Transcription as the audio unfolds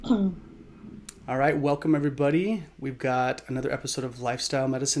All right, welcome everybody. We've got another episode of Lifestyle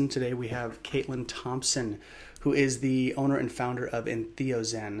Medicine. Today we have Caitlin Thompson, who is the owner and founder of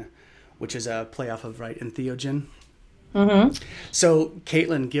Entheozen, which is a play off of, right, Entheogen? Mm-hmm. So,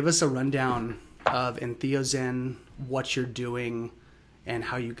 Caitlin, give us a rundown of Entheozen, what you're doing, and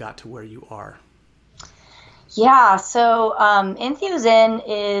how you got to where you are. Yeah, so Entheozen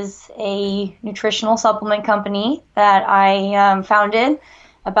is a nutritional supplement company that I founded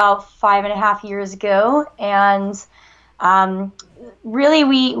about 5.5 years ago, and really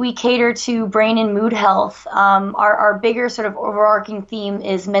we cater to brain and mood health. Our bigger sort of overarching theme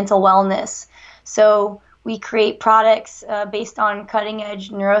is mental wellness. So we create products based on cutting edge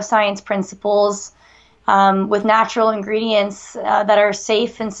neuroscience principles with natural ingredients that are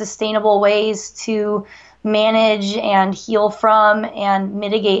safe and sustainable ways to manage and heal from and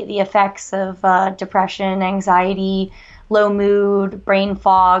mitigate the effects of depression, anxiety, low mood, brain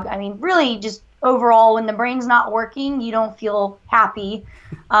fog. I mean, really just overall, when the brain's not working, you don't feel happy.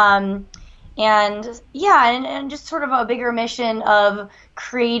 And just sort of a bigger mission of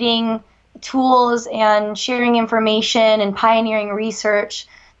creating tools and sharing information and pioneering research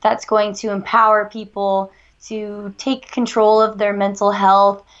that's going to empower people to take control of their mental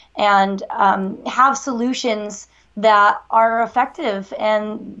health and have solutions that are effective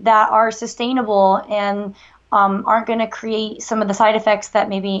and that are sustainable and aren't going to create some of the side effects that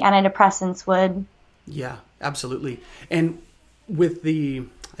maybe antidepressants would. Yeah, absolutely. And with the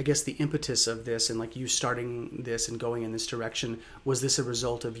impetus of this and like you starting this and going in this direction, was this a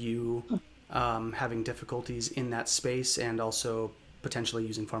result of you having difficulties in that space and also potentially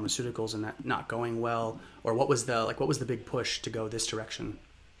using pharmaceuticals and that not going well? Or what was the big push to go this direction?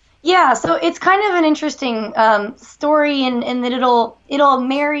 Yeah, so it's kind of an interesting story in that it'll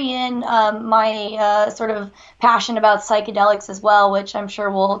marry in my sort of passion about psychedelics as well, which I'm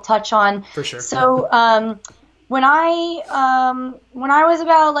sure we'll touch on. For sure. So when I was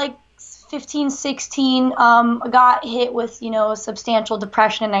about like 15, 16, got hit with substantial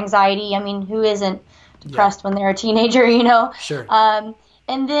depression and anxiety. I mean, who isn't depressed when they're a teenager, Sure.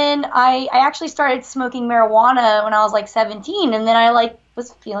 And then I actually started smoking marijuana when I was like 17, and then I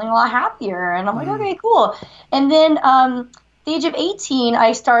was feeling a lot happier, and I'm like, okay, cool. And then at the age of 18,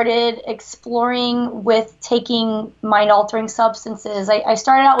 I started exploring with taking mind-altering substances. I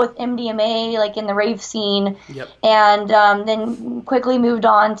started out with MDMA, like in the rave scene, and then quickly moved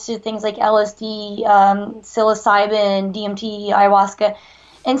on to things like LSD, psilocybin, DMT, ayahuasca.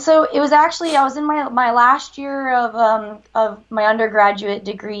 And so it was actually, I was in my last year of my undergraduate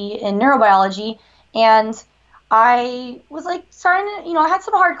degree in neurobiology, and I was like starting to, I had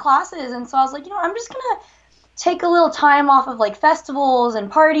some hard classes, and so I was like, I'm just going to take a little time off of like festivals and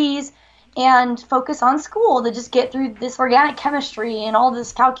parties and focus on school to just get through this organic chemistry and all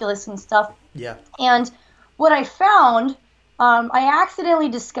this calculus and stuff. Yeah. And what I found, I accidentally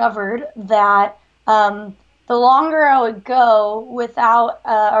discovered that the longer I would go without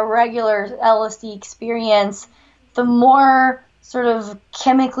a regular LSD experience, the more sort of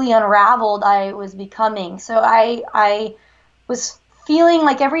chemically unraveled I was becoming. So I was feeling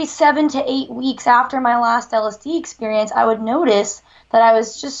like every 7 to 8 weeks after my last LSD experience, I would notice that I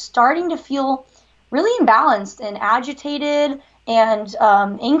was just starting to feel really imbalanced and agitated and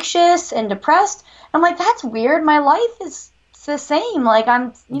anxious and depressed. I'm like, that's weird. My life is the same. Like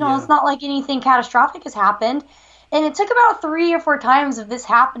it's not like anything catastrophic has happened. And it took about 3 or 4 times of this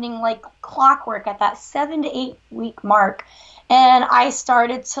happening like clockwork at that 7 to 8 week mark. And I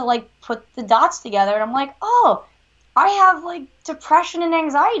started to put the dots together, and I'm like, oh, I have depression and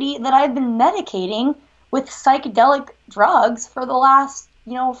anxiety that I've been medicating with psychedelic drugs for the last,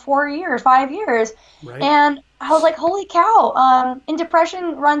 4 years, 5 years. Right. And I was like, holy cow. And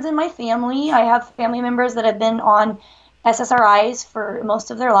depression runs in my family. I have family members that have been on SSRIs for most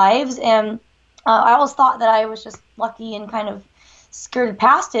of their lives. And I always thought that I was just lucky and kind of skirted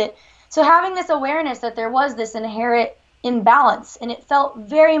past it. So having this awareness that there was this inherent imbalance, and it felt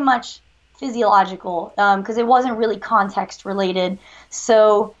very much physiological because it wasn't really context related.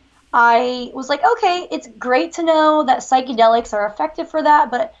 So I was like, okay, it's great to know that psychedelics are effective for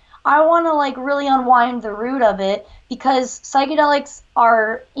that, but I want to really unwind the root of it, because psychedelics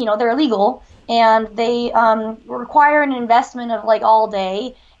are, they're illegal and they require an investment of all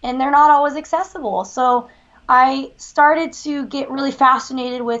day, and they're not always accessible. So I started to get really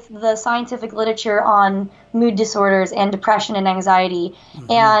fascinated with the scientific literature on mood disorders and depression and anxiety.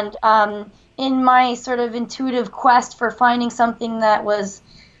 Mm-hmm. And in my sort of intuitive quest for finding something that was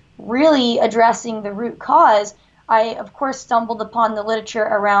really addressing the root cause, I, of course, stumbled upon the literature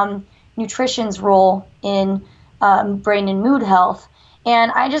around nutrition's role in brain and mood health.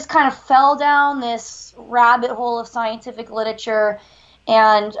 And I just kind of fell down this rabbit hole of scientific literature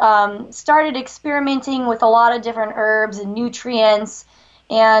and started experimenting with a lot of different herbs and nutrients,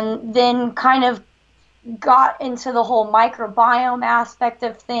 and then kind of got into the whole microbiome aspect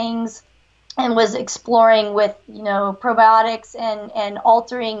of things and was exploring with, probiotics and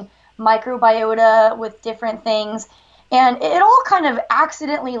altering microbiota with different things. And it all kind of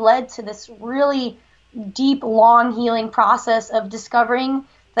accidentally led to this really deep, long healing process of discovering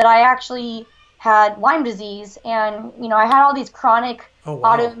that I actually had Lyme disease. And, I had all these chronic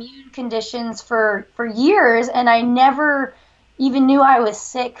autoimmune conditions for years, and I never even knew I was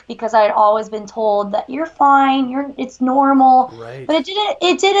sick because I had always been told that you're fine, it's normal. Right. But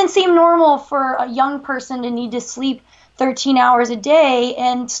it didn't seem normal for a young person to need to sleep 13 hours a day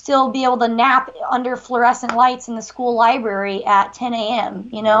and still be able to nap under fluorescent lights in the school library at 10 a.m.,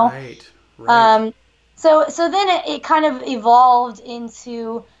 Right. So then it kind of evolved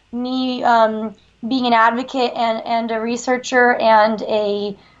into me being an advocate and a researcher and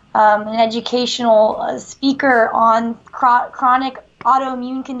an educational speaker on chronic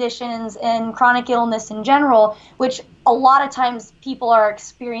autoimmune conditions and chronic illness in general, which a lot of times people are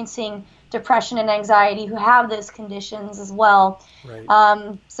experiencing depression and anxiety who have those conditions as well.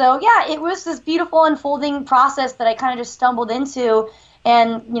 Right. So yeah, it was this beautiful unfolding process that I kind of just stumbled into,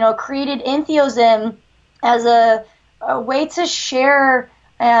 and created Entheozen as a way to share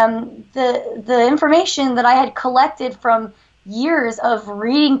the information that I had collected from years of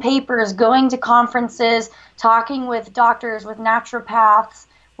reading papers, going to conferences, talking with doctors, with naturopaths,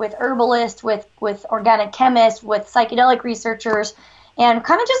 with herbalists, with organic chemists, with psychedelic researchers, and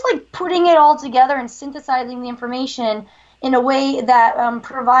kind of just like putting it all together and synthesizing the information in a way that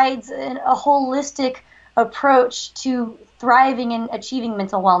provides a holistic approach to thriving and achieving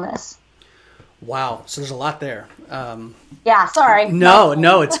mental wellness. Wow. So there's a lot there. Yeah, sorry.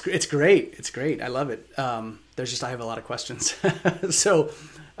 No, it's great. It's great. I love it. I have a lot of questions. So,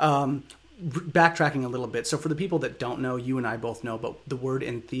 backtracking a little bit. So for the people that don't know, you and I both know, but the word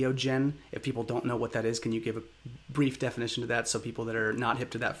entheogen, if people don't know what that is, can you give a brief definition to that so people that are not hip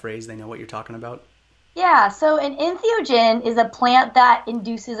to that phrase, they know what you're talking about? Yeah, so an entheogen is a plant that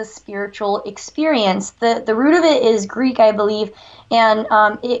induces a spiritual experience. The root of it is Greek, I believe, and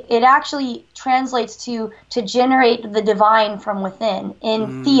it actually translates to generate the divine from within.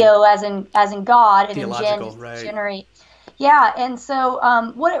 In theo, as in God, and in gen, right. generate. Yeah, and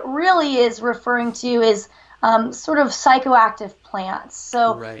so what it really is referring to is sort of psychoactive plants.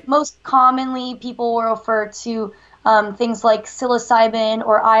 So right. Most commonly, people will refer to things like psilocybin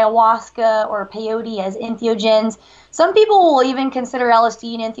or ayahuasca or peyote as entheogens. Some people will even consider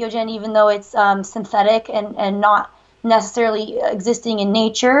LSD an entheogen, even though it's synthetic and not necessarily existing in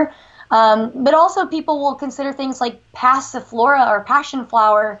nature. But also people will consider things like passiflora or passion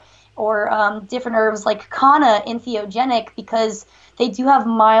flower or different herbs like canna entheogenic because they do have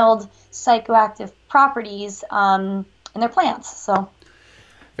mild psychoactive properties in their plants. So.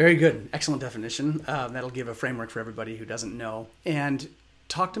 Very good. Excellent definition. That'll give a framework for everybody who doesn't know. And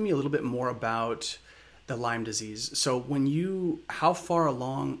talk to me a little bit more about the Lyme disease. So how far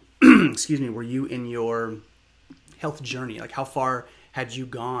along, were you in your health journey? Like how far had you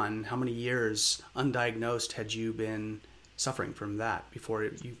gone? How many years undiagnosed had you been suffering from that before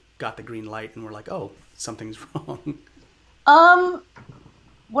you got the green light and were like, oh, something's wrong?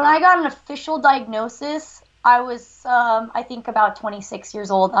 When I got an official diagnosis, I was, I think, about 26 years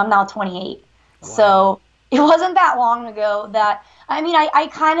old. I'm now 28. Wow. So it wasn't that long ago that, I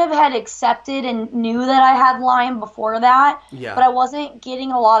kind of had accepted and knew that I had Lyme before that, yeah. But I wasn't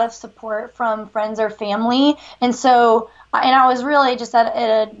getting a lot of support from friends or family. And so, I was really just at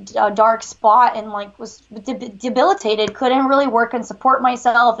a dark spot and was debilitated, couldn't really work and support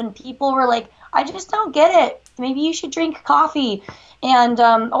myself. And people were like, I just don't get it. Maybe you should drink coffee. And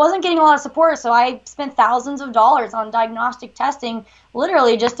I wasn't getting a lot of support, so I spent thousands of dollars on diagnostic testing,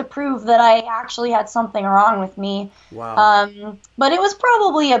 literally just to prove that I actually had something wrong with me. Wow. But it was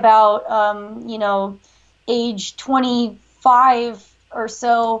probably about, age 25 or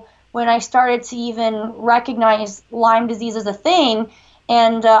so when I started to even recognize Lyme disease as a thing.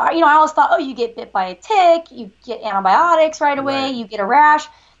 And, I always thought, oh, you get bit by a tick, you get antibiotics right away, right. You get a rash.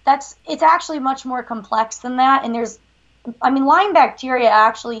 It's actually much more complex than that. And Lyme bacteria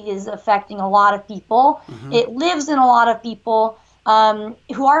actually is affecting a lot of people. Mm-hmm. It lives in a lot of people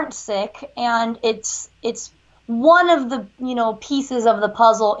who aren't sick, and it's one of the pieces of the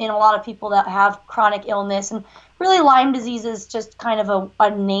puzzle in a lot of people that have chronic illness. And really, Lyme disease is just kind of a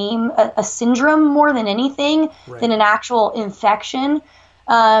name, a syndrome more than anything, right. Than an actual infection.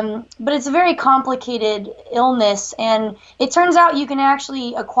 But it's a very complicated illness, and it turns out you can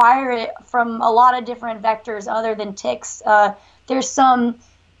actually acquire it from a lot of different vectors other than ticks. There's some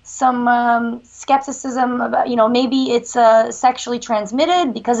skepticism about, maybe it's sexually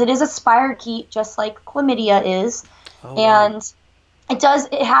transmitted because it is a spirochete, just like chlamydia is. Oh, and wow.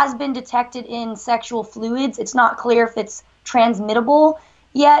 it has been detected in sexual fluids. It's not clear if it's transmittable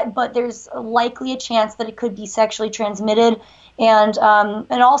yet, but there's likely a chance that it could be sexually transmitted. And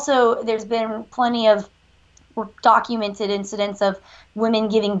also there's been plenty of documented incidents of women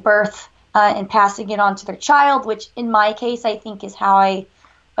giving birth and passing it on to their child, which in my case, I think is how I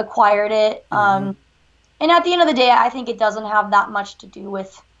acquired it. Mm-hmm. And at the end of the day, I think it doesn't have that much to do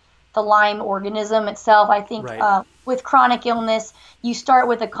with the Lyme organism itself. I think Right. With chronic illness, you start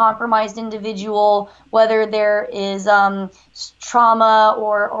with a compromised individual, whether there is trauma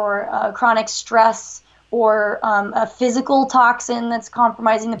or chronic stress or a physical toxin that's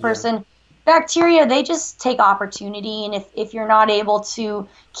compromising the person. Yeah. Bacteria, they just take opportunity, and if you're not able to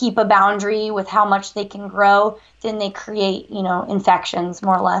keep a boundary with how much they can grow, then they create, infections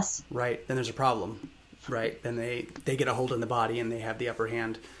more or less. Right. Then there's a problem. Right. Then they get a hold in the body and they have the upper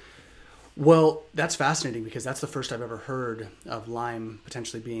hand. Well, that's fascinating because that's the first I've ever heard of Lyme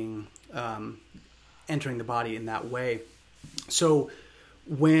potentially being entering the body in that way. So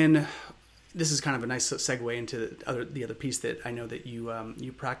when this is kind of a nice segue into the other piece that I know that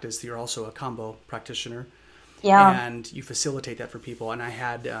you practice. You're also a Kambo practitioner. Yeah. And you facilitate that for people. And I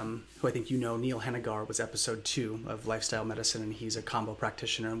had, who I think Neil Hennigar was episode 2 of Lifestyle Medicine, and he's a Kambo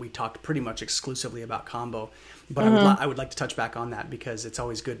practitioner. And we talked pretty much exclusively about Kambo. But I would like to touch back on that because it's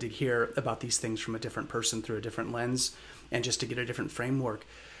always good to hear about these things from a different person through a different lens and just to get a different framework.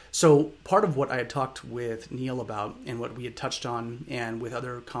 So part of what I had talked with Neil about and what we had touched on and with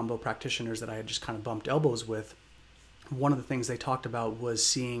other Kambo practitioners that I had just kind of bumped elbows with, one of the things they talked about was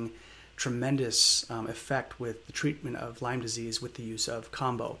seeing tremendous effect with the treatment of Lyme disease with the use of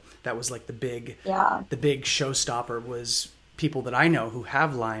Kambo. That was like the big showstopper was people that I know who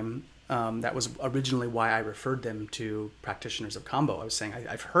have Lyme. That was originally why I referred them to practitioners of Kambo. I was saying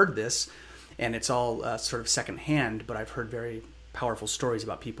I've heard this, and it's all sort of secondhand, but I've heard very powerful stories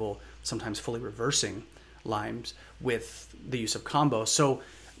about people sometimes fully reversing Lyme's with the use of Kambo. So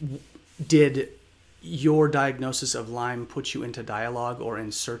did your diagnosis of Lyme put you into dialogue or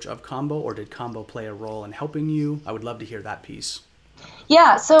in search of Kambo, or did Kambo play a role in helping you? I would love to hear that piece.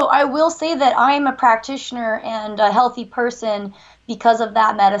 Yeah, so I will say that I'm a practitioner and a healthy person because of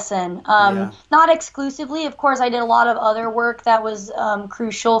that medicine. Not exclusively. Of course, I did a lot of other work that was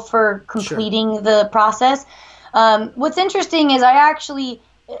crucial for completing the process. What's interesting is I actually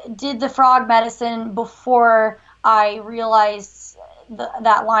did the frog medicine before I realized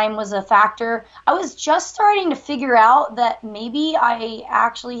that Lyme was a factor. I was just starting to figure out that maybe I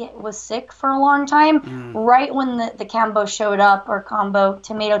actually was sick for a long time, right when the Kambo showed up, or Kambo,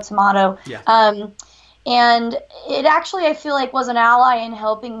 tomato. Yeah. And it actually, I feel like, was an ally in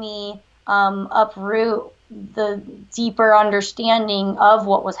helping me uproot the deeper understanding of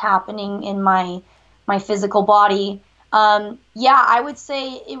what was happening in my physical body. I would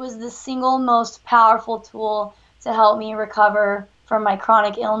say it was the single most powerful tool to help me recover from my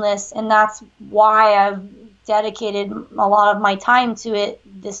chronic illness, and that's why I've dedicated a lot of my time to it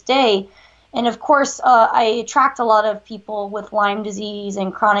this day. And of course, I attract a lot of people with Lyme disease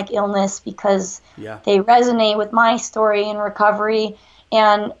and chronic illness because they resonate with my story and recovery.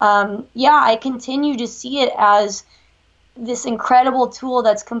 And I continue to see it as this incredible tool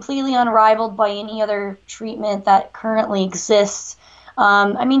that's completely unrivaled by any other treatment that currently exists.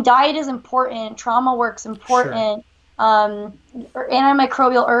 Diet is important, trauma work's important,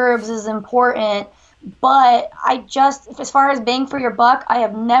 antimicrobial herbs is important, but as far as bang for your buck, I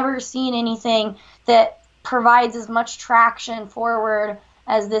have never seen anything that provides as much traction forward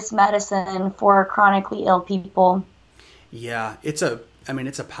as this medicine for chronically ill people. Yeah, it's a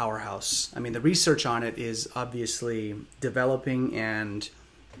powerhouse. The research on it is obviously developing, and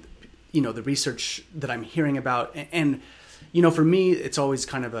the research that I'm hearing about, and for me, it's always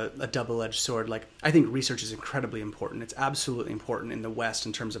kind of a double-edged sword. Like, I think research is incredibly important. It's absolutely important in the West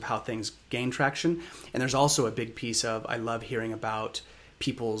in terms of how things gain traction. And there's also a big piece of, I love hearing about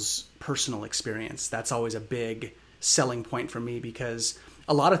people's personal experience. That's always a big selling point for me, because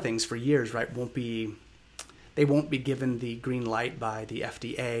a lot of things for years, right, won't be given the green light by the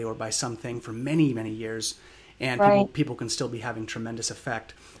FDA or by something for many, many years. And people can still be having tremendous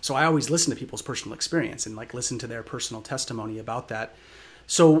effect. So I always listen to people's personal experience and listen to their personal testimony about that.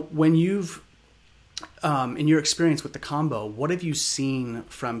 So when you've in your experience with the Kambo, what have you seen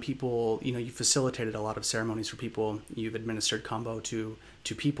from people? You facilitated a lot of ceremonies for people. You've administered Kambo to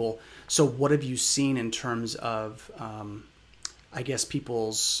people. So what have you seen in terms of, I guess,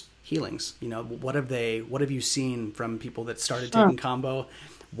 people's healings? What have you seen from people that started taking Kambo?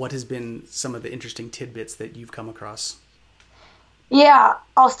 What has been some of the interesting tidbits that you've come across? Yeah,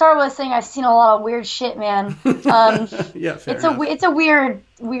 I'll start with saying I've seen a lot of weird shit, man. Yeah, fair enough. It's a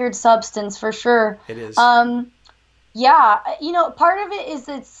weird substance for sure. It is. Yeah, part of it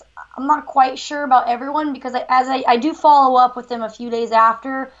is I'm not quite sure about everyone because I do follow up with them a few days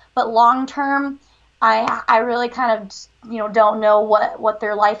after, but long term, I really kind of don't know what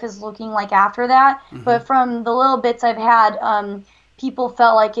their life is looking like after that. Mm-hmm. But from the little bits I've had, people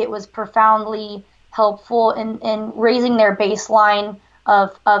felt like it was profoundly helpful in raising their baseline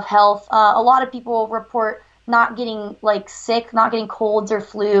of health. A lot of people report not getting sick, not getting colds or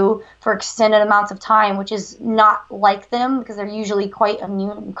flu for extended amounts of time, which is not like them because they're usually quite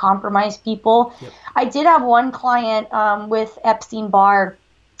immune compromised people. Yep. I did have one client with Epstein-Barr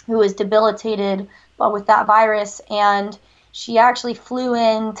who was debilitated with that virus, and she actually flew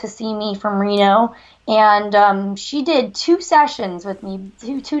in to see me from Reno, and she did 2 sessions with me,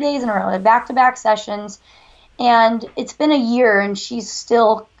 two days in a row, back-to-back sessions, and it's been a year, and she's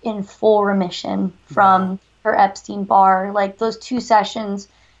still in full remission from her Epstein-Barr. Those 2 sessions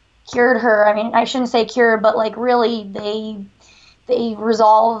cured her. I mean, I shouldn't say cured, but really they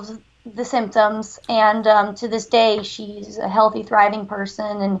resolved the symptoms, and to this day, she's a healthy, thriving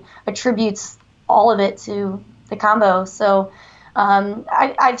person and attributes all of it to the Kambo. So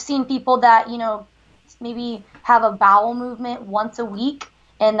I've seen people that, maybe have a bowel movement once a week,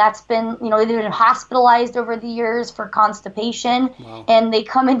 and that's been, they've been hospitalized over the years for constipation. Wow. And they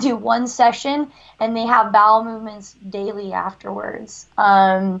come and do 1 session and they have bowel movements daily afterwards.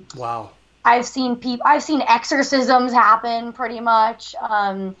 Wow. I've seen exorcisms happen pretty much.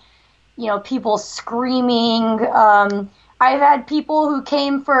 People screaming. I've had people who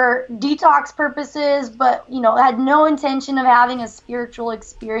came for detox purposes, but, had no intention of having a spiritual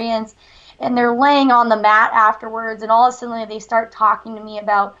experience. And they're laying on the mat afterwards, and all of a sudden they start talking to me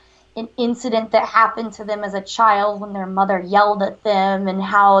about an incident that happened to them as a child when their mother yelled at them and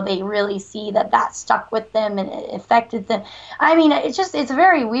how they really see that stuck with them and it affected them. I mean, it's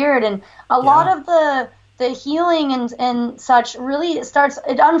very weird. And a lot of the healing and such really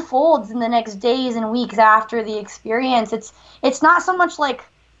it unfolds in the next days and weeks after the experience. It's not so much like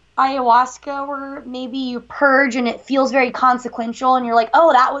ayahuasca where maybe you purge and it feels very consequential and you're like,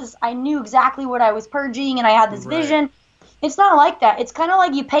 oh, I knew exactly what I was purging and I had this vision. It's not like that. It's kind of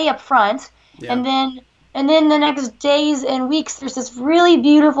like you pay up front and then the next days and weeks there's this really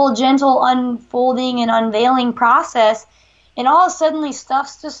beautiful, gentle unfolding and unveiling process, and all of a sudden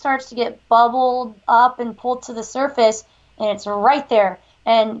stuff just starts to get bubbled up and pulled to the surface, and it's right there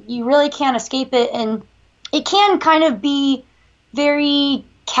and you really can't escape it. And it can kind of be very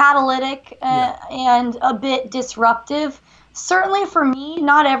catalytic and a bit disruptive. Certainly for me,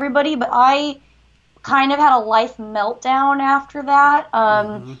 not everybody, but I kind of had a life meltdown after that,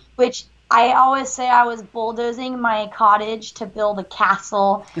 which I always say I was bulldozing my cottage to build a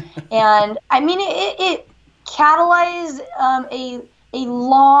castle. And I mean, it catalyzed a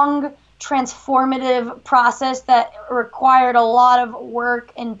long transformative process that required a lot of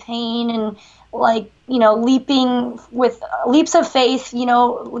work and pain and leaping with leaps of faith,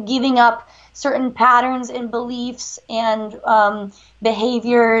 giving up certain patterns and beliefs and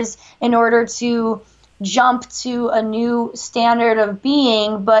behaviors in order to jump to a new standard of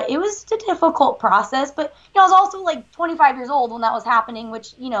being. But it was a difficult process. But, I was also 25 years old when that was happening,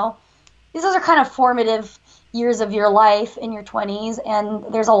 which, these are kind of formative years of your life in your 20s.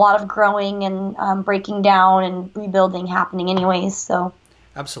 And there's a lot of growing and breaking down and rebuilding happening anyways. So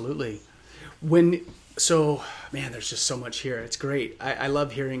absolutely. Man, there's just so much here. It's great. I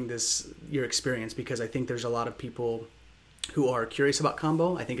love hearing your experience, because I think there's a lot of people who are curious about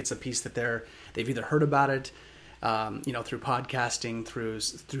Kambo. I think it's a piece that they've either heard about it, through podcasting,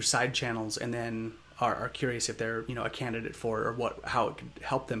 through side channels, and then are curious if they're, a candidate for it or how it could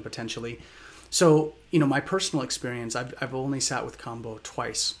help them potentially. So, my personal experience, I've only sat with Kambo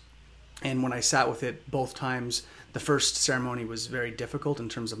twice. And when I sat with it both times, the first ceremony was very difficult in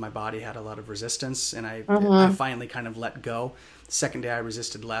terms of my body had a lot of resistance, and I finally kind of let go. The second day I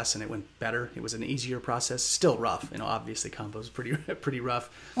resisted less and it went better. It was an easier process, still rough. Obviously Kambo's pretty rough.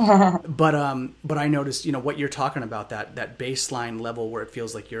 But I noticed, what you're talking about, that baseline level where it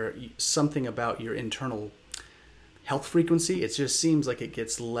feels like you're something about your internal health frequency. It just seems like it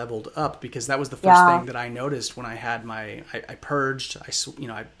gets leveled up, because that was the first thing that I noticed when I had I purged, I was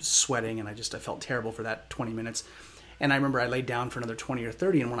sweating, and I felt terrible for that 20 minutes. And I remember I laid down for another 20 or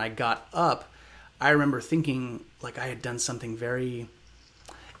 30. And when I got up, I remember thinking like I had done something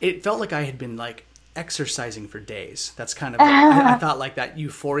it felt like I had been like exercising for days. That's kind of, I thought like that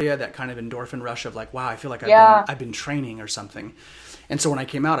euphoria, that kind of endorphin rush of like, wow, I feel like I've been training or something. And so when I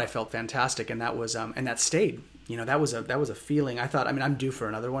came out, I felt fantastic. And that was, and that stayed, that was a feeling. I thought, I'm due for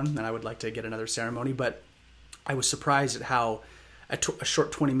another one, and I would like to get another ceremony, but I was surprised at how a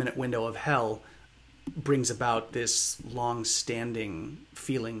short 20-minute window of hell brings about this long-standing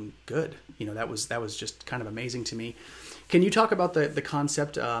feeling good. That was just kind of amazing to me. Can you talk about the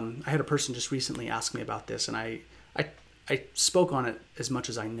concept? I had a person just recently ask me about this, and I spoke on it as much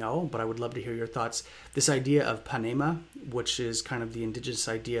as I know, but I would love to hear your thoughts. This idea of panema, which is kind of the indigenous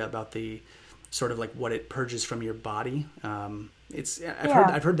idea about the sort of like what it purges from your body.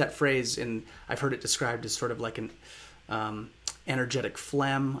 I've heard that phrase, and I've heard it described as sort of like an energetic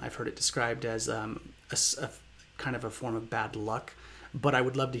phlegm. I've heard it described as a kind of a form of bad luck. But I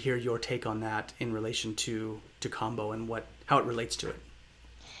would love to hear your take on that in relation to Kambo and how it relates to it.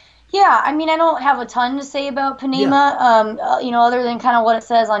 Yeah, I don't have a ton to say about Panema, other than kind of what it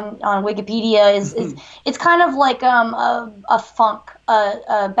says on Wikipedia is it's kind of like a funk,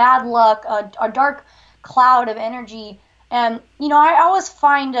 a bad luck, a dark cloud of energy. And, I always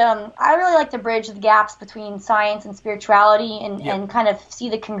find, I really like to bridge the gaps between science and spirituality and kind of see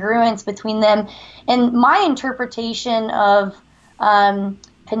the congruence between them. And my interpretation of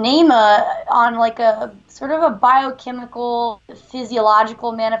Panema on like a sort of a biochemical,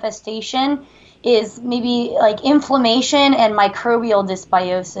 physiological manifestation is maybe like inflammation and microbial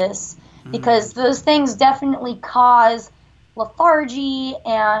dysbiosis, because those things definitely cause lethargy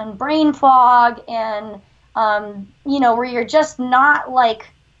and brain fog and, where you're just not like,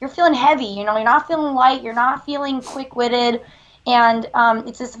 you're feeling heavy, you're not feeling light, you're not feeling quick-witted. And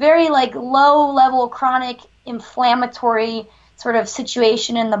it's this very like low level chronic inflammatory sort of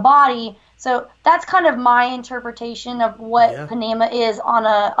situation in the body. So that's kind of my interpretation of what Panema is on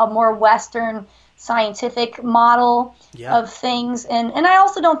a more Western scientific model of things. And I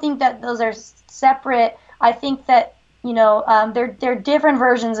also don't think that those are separate. I think that, they're different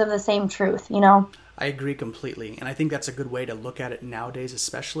versions of the same truth, I agree completely. And I think that's a good way to look at it nowadays,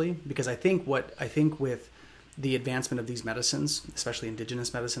 especially because I think with the advancement of these medicines, especially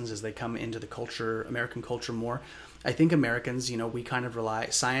indigenous medicines, as they come into the culture, American culture more, I think Americans, we kind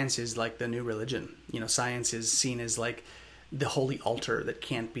of science is like the new religion. Science is seen as like the holy altar that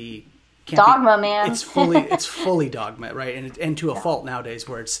can't be dogma, man. It's fully dogma, right? And to a fault nowadays,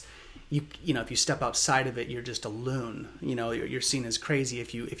 where it's if you step outside of it, you're just a loon. You're seen as crazy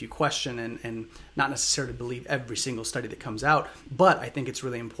if you question and not necessarily believe every single study that comes out. But I think it's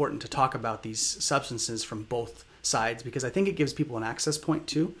really important to talk about these substances from both sides, because I think it gives people an access point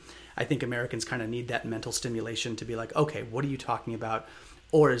too. I think Americans kind of need that mental stimulation to be like, okay, what are you talking about?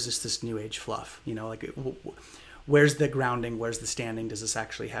 Or is this new age fluff? Where's the grounding? Where's the standing? Does this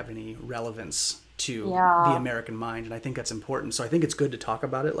actually have any relevance to the American mind? And I think that's important. So I think it's good to talk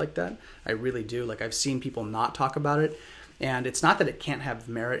about it like that. I really do. Like, I've seen people not talk about it, and it's not that it can't have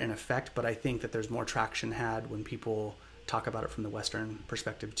merit and effect, but I think that there's more traction had when people talk about it from the Western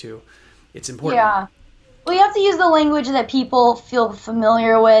perspective too. It's important. Yeah. Well, you have to use the language that people feel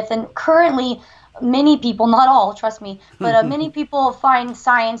familiar with, and currently many people, not all, trust me, but many people find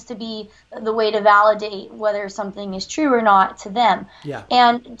science to be the way to validate whether something is true or not to them. Yeah.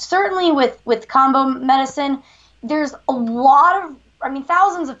 And certainly with Kambo medicine, there's a lot of,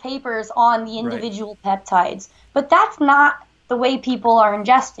 thousands of papers on the individual peptides, but that's not the way people are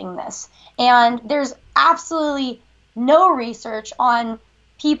ingesting this. And there's absolutely no research on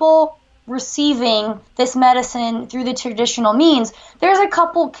people receiving this medicine through the traditional means. There's a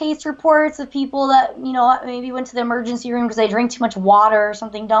couple case reports of people that, maybe went to the emergency room because they drank too much water or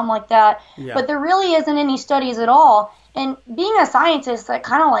something dumb like that. Yeah. But there really isn't any studies at all. And being a scientist, that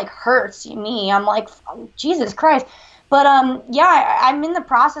kind of like hurts me. I'm like, Jesus Christ. But I'm in the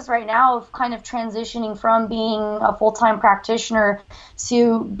process right now of kind of transitioning from being a full-time practitioner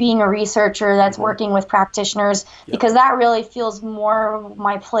to being a researcher that's working with practitioners, because that really feels more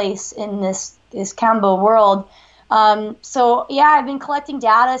my place in this Kambo world. I've been collecting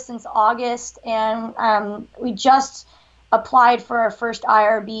data since August, and we just applied for our first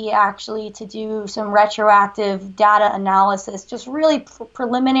IRB actually to do some retroactive data analysis, just really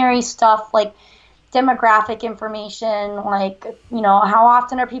preliminary stuff like demographic information, like, how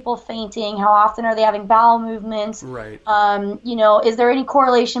often are people fainting? How often are they having bowel movements? Right. Is there any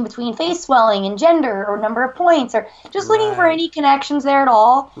correlation between face swelling and gender or number of points, or just looking for any connections there at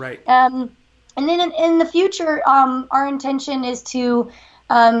all? Right. And then in the future, our intention is to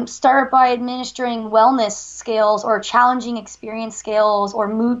start by administering wellness scales or challenging experience scales or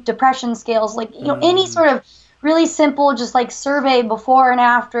mood depression scales, like, any sort of really simple, just like survey before and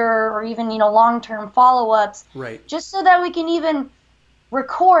after, or even, long-term follow-ups. Right. Just so that we can even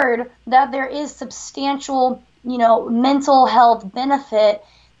record that there is substantial, mental health benefit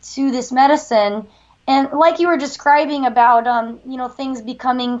to this medicine. And like you were describing about, things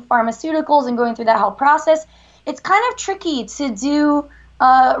becoming pharmaceuticals and going through that whole process, it's kind of tricky to do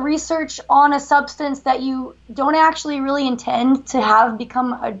research on a substance that you don't actually really intend to have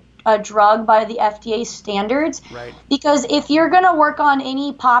become a drug by the FDA standards. Right. Because if you're going to work on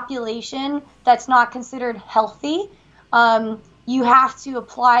any population that's not considered healthy, you have to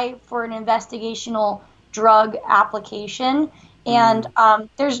apply for an investigational drug application. And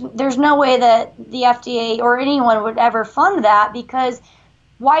there's no way that the FDA or anyone would ever fund that, because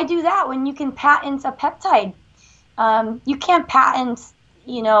why do that when you can patent a peptide? You can't patent,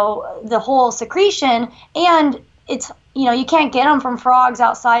 the whole secretion, and it's, you can't get them from frogs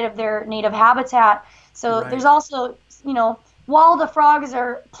outside of their native habitat. So there's also, while the frogs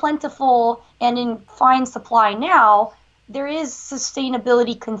are plentiful and in fine supply now, there is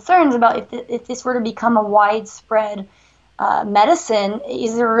sustainability concerns about if this were to become a widespread medicine,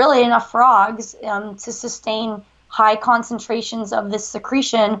 is there really enough frogs to sustain high concentrations of this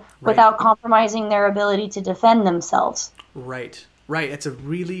secretion without compromising their ability to defend themselves? Right.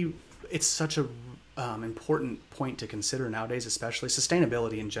 It's such a important point to consider nowadays, especially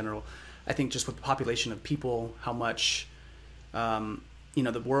sustainability in general. I think just with the population of people, how much,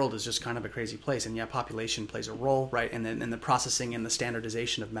 the world is just kind of a crazy place, and population plays a role, right? And then the processing and the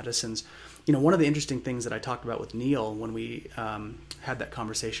standardization of medicines. One of the interesting things that I talked about with Neil when we had that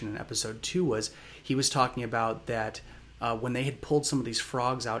conversation in episode 2 was he was talking about that when they had pulled some of these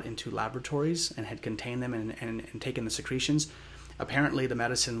frogs out into laboratories and had contained them and taken the secretions, apparently the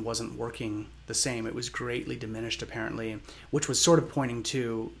medicine wasn't working the same. It was greatly diminished, apparently, which was sort of pointing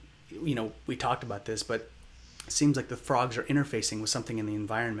to, we talked about this, but it seems like the frogs are interfacing with something in the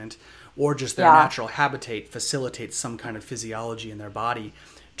environment, or just their natural habitat facilitates some kind of physiology in their body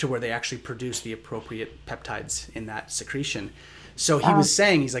to where they actually produce the appropriate peptides in that secretion. So he was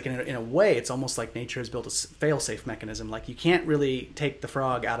saying, he's like, in a way, it's almost like nature has built a fail-safe mechanism. Like, you can't really take the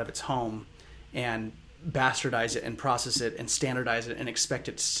frog out of its home and bastardize it and process it and standardize it and expect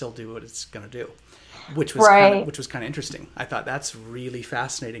it to still do what it's going to do, which was kind of interesting. I thought that's really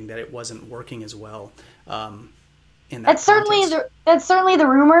fascinating that it wasn't working as well in that That's certainly the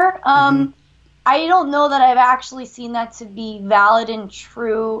rumor. I don't know that I've actually seen that to be valid and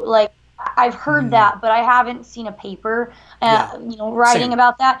true. Like, I've heard that, but I haven't seen a paper, writing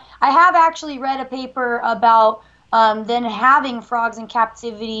about that. I have actually read a paper about then having frogs in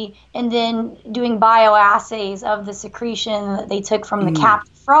captivity and then doing bioassays of the secretion that they took from the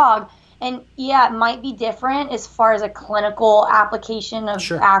captive frog. And it might be different as far as a clinical application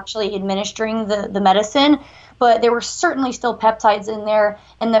of actually administering the medicine, but there were certainly still peptides in there.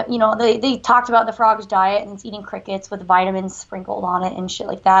 And they talked about the frog's diet, and it's eating crickets with vitamins sprinkled on it and shit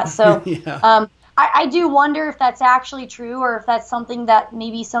like that. So I do wonder if that's actually true, or if that's something that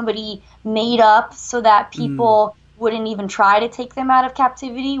maybe somebody made up so that people wouldn't even try to take them out of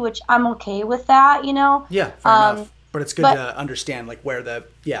captivity, which I'm okay with that, Yeah, fair enough. But it's good to understand like where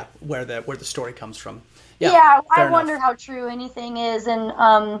the story comes from. I wonder how true anything is. And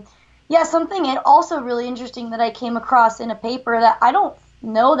something also really interesting that I came across in a paper that I don't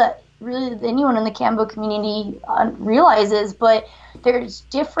know that really anyone in the Kambo community realizes, but there's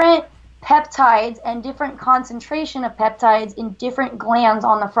different peptides and different concentration of peptides in different glands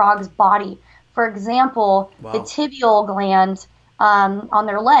on the frog's body. For example, the tibial gland on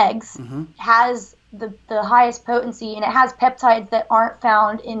their legs has the highest potency, and it has peptides that aren't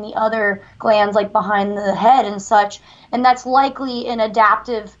found in the other glands, like behind the head and such. And that's likely an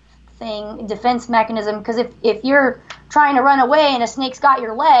adaptive defense mechanism, because if you're trying to run away and a snake's got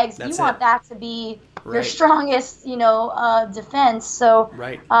your legs, you want that to be your strongest, defense. So,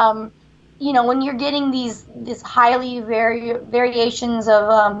 when you're getting these highly variations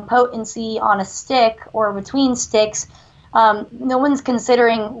of potency on a stick or between sticks, no one's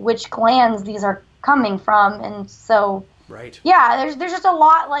considering which glands these are coming from. And so there's just a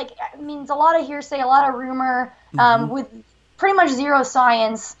lot, it's a lot of hearsay, a lot of rumor, with pretty much zero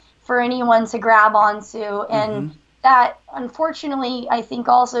science for anyone to grab onto. And that unfortunately I think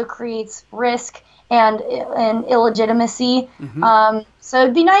also creates risk and illegitimacy. So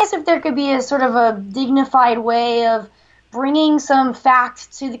it'd be nice if there could be a sort of a dignified way of bringing some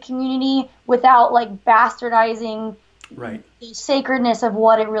fact to the community without like bastardizing Right. the sacredness of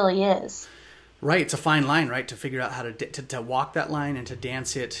what it really is. Right, it's a fine line, right? To figure out how to walk that line and to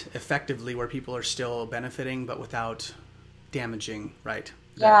dance it effectively, where people are still benefiting, but without damaging, right?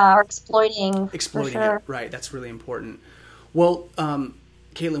 Yeah, or exploiting. Exploiting for sure. it, right? That's really important. Well,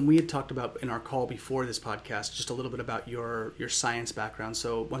 Caitlin, we had talked about in our call before this podcast just a little bit about your science background.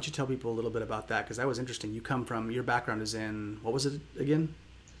 So why don't you tell people a little bit about that? Because that was interesting. You come from, your background is in, what was it again?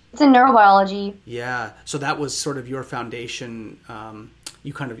 It's in neurobiology. Yeah. So that was sort of your foundation.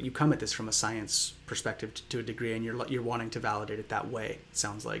 You come at this from a science perspective to a degree, and you're wanting to validate it that way. It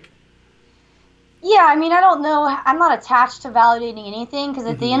sounds like. Yeah, I mean, I don't know. I'm not attached to validating anything because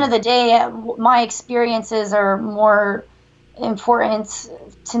at the end of the day, my experiences are more important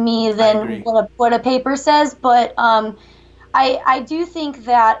to me than what a paper says. But I do think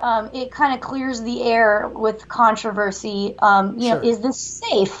that it kind of clears the air with controversy. Know, is this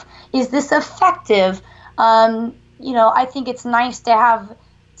safe? Is this effective? I think it's nice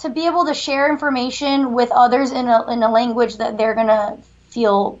to be able to share information with others in a language that they're gonna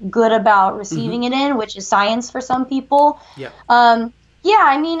feel good about receiving it in, which is science for some people. Yeah.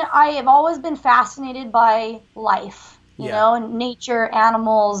 I mean, I have always been fascinated by life, you know, and nature,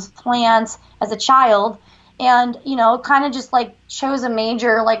 animals, plants as a child. And, kind of just like chose a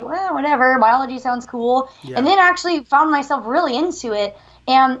major, like, well, whatever, biology sounds cool. Yeah. And then actually found myself really into it.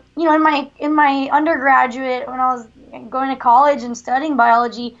 And, in my undergraduate, when I was going to college and studying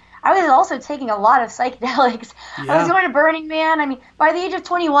biology, I was also taking a lot of psychedelics. Yeah. I was going to Burning Man. I mean, by the age of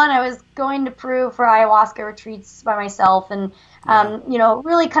 21, I was going to Peru for ayahuasca retreats by myself. And,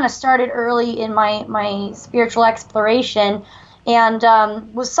 really kind of started early in my spiritual exploration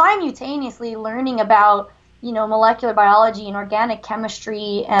and was simultaneously learning about, molecular biology and organic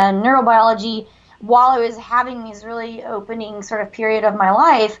chemistry and neurobiology while I was having these really opening sort of period of my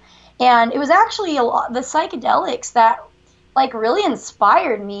life. And it was actually the psychedelics that like really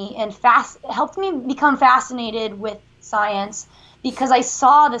inspired me and helped me become fascinated with science because I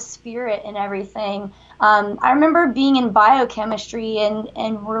saw the spirit in everything. I remember being in biochemistry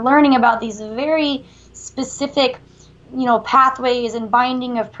and we're learning about these very specific, pathways and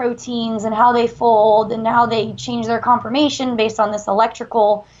binding of proteins and how they fold and how they change their conformation based on this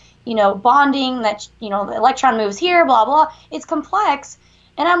electrical, bonding that, the electron moves here, blah, blah. It's complex.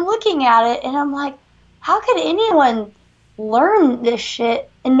 And I'm looking at it and I'm like, how could anyone learn this shit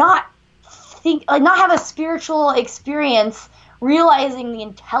and not have a spiritual experience realizing the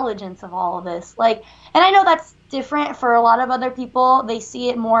intelligence of all of this? Like, and I know that's different for a lot of other people. They see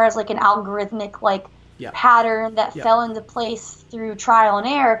it more as like an algorithmic pattern that fell into place through trial and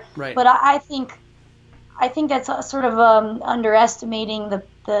error. Right. But I think that's sort of underestimating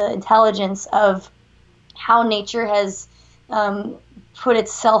the intelligence of how nature has put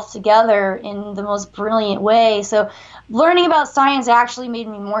itself together in the most brilliant way. So learning about science actually made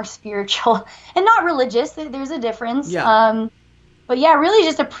me more spiritual and not religious. There's a difference. Yeah. But yeah, really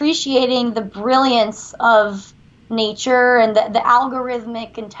just appreciating the brilliance of nature and the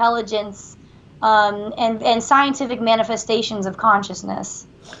algorithmic intelligence and scientific manifestations of consciousness.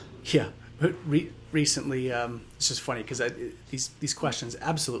 Yeah. Recently, it's just funny because these questions,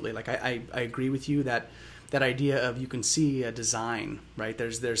 absolutely. Like I agree with you that idea of you can see a design, right?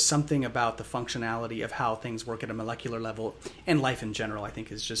 There's something about the functionality of how things work at a molecular level and life in general, I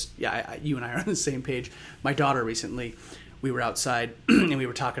think is just, you and I are on the same page. My daughter recently, we were outside and we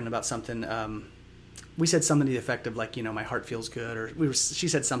were talking about something. We said something to the effect of like, my heart feels good, or she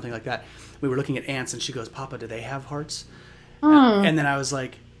said something like that. We were looking at ants and she goes, Papa, do they have hearts? And then I was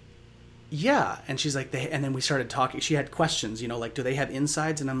like, yeah. And she's like, and then we started talking. She had questions, like, do they have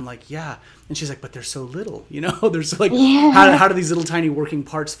insides? And I'm like, yeah. And she's like, but they're so little, there's like, how do these little tiny working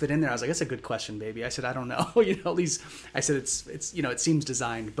parts fit in there? I was like, that's a good question, baby. I said, I don't know. I said, it's, it seems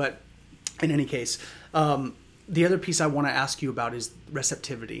designed, but in any case, the other piece I want to ask you about is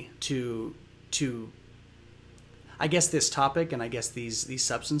receptivity to, I guess, this topic and I guess these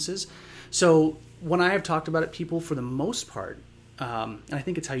substances. So when I have talked about it, people for the most part, and I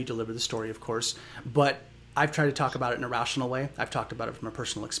think it's how you deliver the story, of course, but I've tried to talk about it in a rational way. I've talked about it from a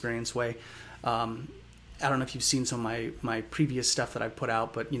personal experience way. I don't know if you've seen some of my previous stuff that I've put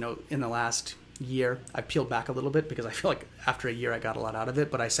out, but, in the last year, I peeled back a little bit because I feel like after a year I got a lot out of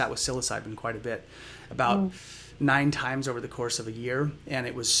it, but I sat with psilocybin quite a bit, about 9 times over the course of a year, and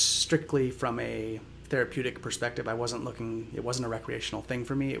it was strictly from a therapeutic perspective. It wasn't a recreational thing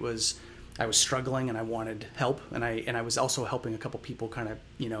for me. It was I was struggling and I wanted help, and I was also helping a couple people kind of,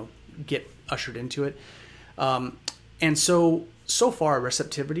 get ushered into it. And so far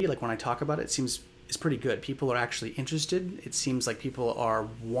receptivity, like when I talk about it, is pretty good. People are actually interested. It seems like people are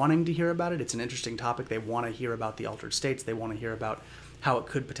wanting to hear about it. It's an interesting topic. They want to hear about the altered states. They want to hear about how it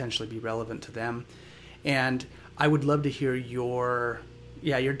could potentially be relevant to them. And I would love to hear your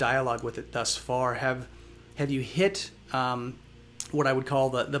dialogue with it thus far. Have you hit what I would call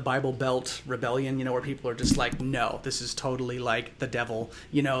the Bible Belt rebellion, where people are just like, no, this is totally like the devil,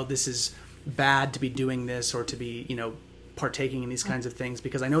 this is bad to be doing this or to be, partaking in these kinds of things?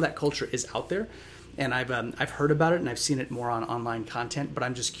 Because I know that culture is out there, and I've heard about it and I've seen it more on online content, but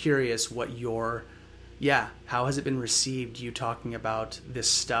I'm just curious what how has it been received, you talking about this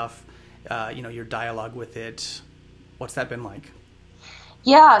stuff, your dialogue with it? What's that been like?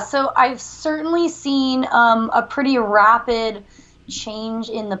 Yeah, so I've certainly seen a pretty rapid change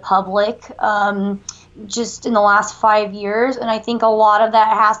in the public just in the last 5 years. And I think a lot of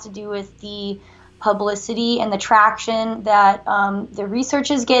that has to do with the publicity and the traction that the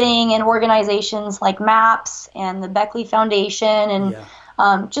research is getting, and organizations like MAPS and the Beckley Foundation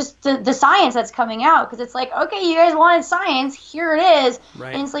and just the science that's coming out. Because it's like, okay, you guys wanted science, here it is.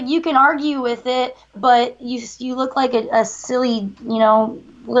 Right. And it's like, you can argue with it, but you look like a silly,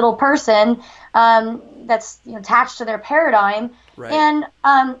 little person that's attached to their paradigm. Right. And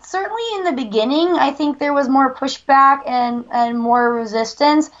certainly in the beginning, I think there was more pushback and more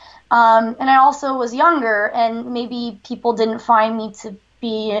resistance. And I also was younger, and maybe people didn't find me to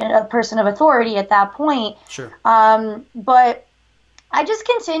be a person of authority at that point. Sure. But I just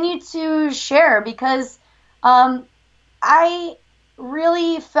continued to share because I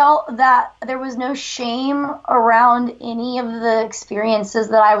really felt that there was no shame around any of the experiences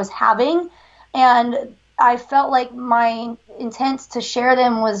that I was having. And I felt like my intent to share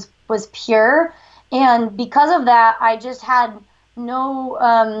them was pure. And because of that, I just had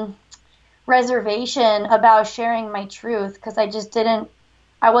no reservation about sharing my truth, because I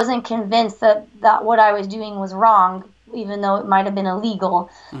wasn't convinced that what I was doing was wrong, even though it might have been illegal.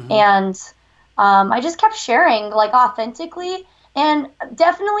 Mm-hmm. And I just kept sharing, like, authentically. And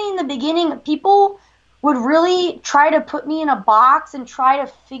definitely in the beginning, people would really try to put me in a box and try to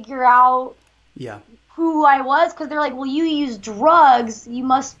figure out who I was, because they're like, well, you use drugs, you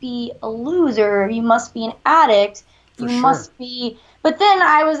must be a loser, you must be an addict, must be. But then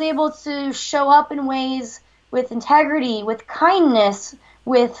I was able to show up in ways with integrity, with kindness,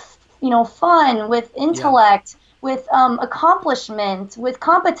 with fun, with intellect, with accomplishment, with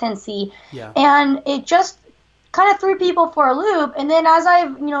competency, and it just kind of threw people for a loop. And then as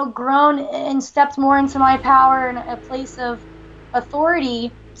I've grown and stepped more into my power and a place of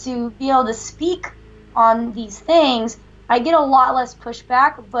authority to be able to speak on these things, I get a lot less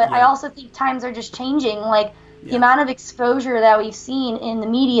pushback. But I also think times are just changing. Like the amount of exposure that we've seen in the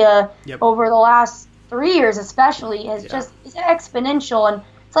media over the last 3 years especially is just exponential. And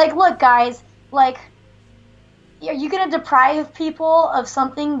it's like, look, guys, like, are you going to deprive people of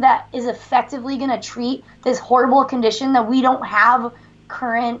something that is effectively going to treat this horrible condition that we don't have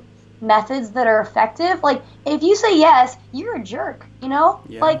current methods that are effective? Like, if you say yes, you're a jerk,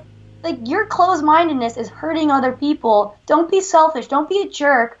 Like your closed-mindedness is hurting other people. Don't be selfish. Don't be a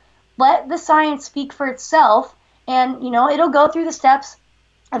jerk. Let the science speak for itself, and, it'll go through the steps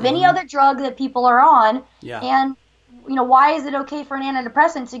of any other drug that people are on. Yeah. And, why is it okay for an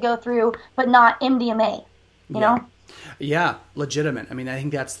antidepressant to go through, but not MDMA? You know? Yeah, legitimate. I mean, I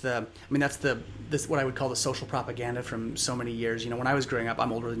think that's this what I would call the social propaganda from so many years. When I was growing up,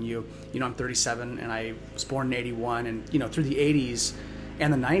 I'm older than you. I'm 37, and I was born in 81, and through the 80s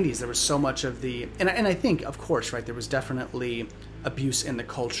and the 90s, there was so much of the, and I think, of course, right, there was definitely abuse in the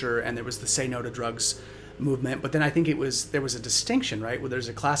culture, and there was the say no to drugs movement. But then I think there was a distinction, right, where there's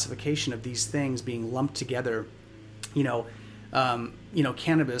a classification of these things being lumped together.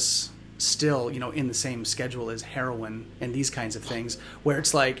 Cannabis still, in the same schedule as heroin and these kinds of things, where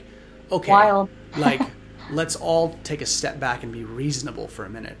it's like, okay, wild. Like, let's all take a step back and be reasonable for a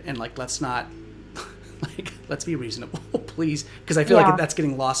minute, and like, let's not, like, let's be reasonable, please, because I feel like that's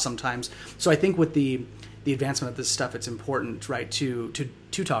getting lost sometimes. So I think with the advancement of this stuff, it's important, right, to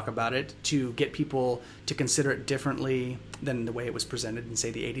talk about it, to get people to consider it differently than the way it was presented in, say,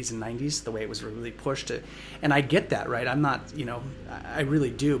 the 80s and 90s, the way it was really pushed. And I get that, right? I'm not, I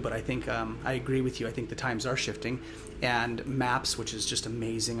really do, but I think I agree with you. I think the times are shifting, and MAPS, which is just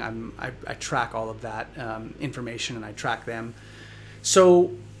amazing. I track all of that information, and I track them.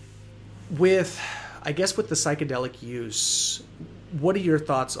 So with the psychedelic use, what are your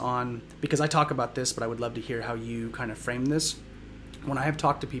thoughts on, because I talk about this, but I would love to hear how you kind of frame this. when I have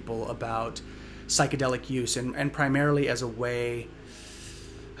talked to people about psychedelic use, and primarily as a way,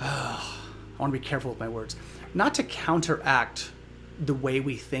 I want to be careful with my words, not to counteract the way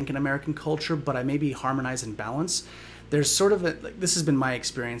we think in American culture, but I maybe harmonize and balance. There's sort of this has been my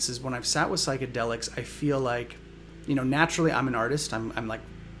experiences when I've sat with psychedelics. I feel like, naturally I'm an artist. I'm like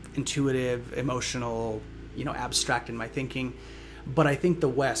intuitive, emotional, abstract in my thinking. But I think the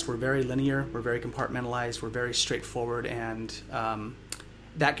West, we're very linear, we're very compartmentalized, we're very straightforward, and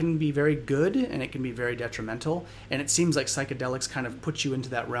that can be very good and it can be very detrimental. And it seems like psychedelics kind of put you into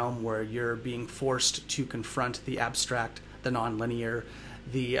that realm where you're being forced to confront the abstract, the nonlinear,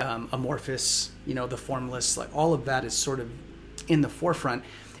 the amorphous, the formless, like all of that is sort of in the forefront.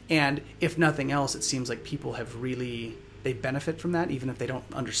 And if nothing else, it seems like people have really, they benefit from that, even if they don't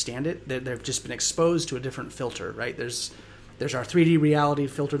understand it. They've just been exposed to a different filter, right? There's our 3D reality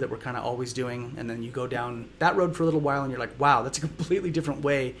filter that we're kind of always doing, and then you go down that road for a little while and you're like, wow, that's a completely different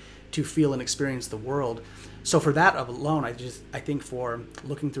way to feel and experience the world. So for that alone, I think for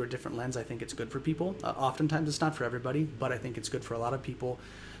looking through a different lens, I think it's good for people. Oftentimes it's not for everybody, but I think it's good for a lot of people.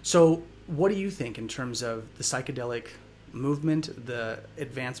 So what do you think in terms of the psychedelic movement, the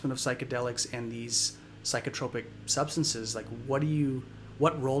advancement of psychedelics and these psychotropic substances? Like what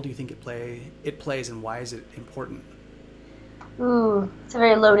role do you think it plays, and why is it important? Ooh, it's a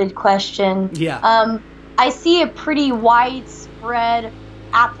very loaded question. Yeah. I see a pretty widespread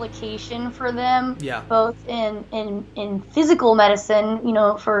application for them, both in physical medicine.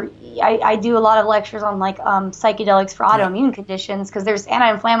 I do a lot of lectures on psychedelics for autoimmune conditions, because there's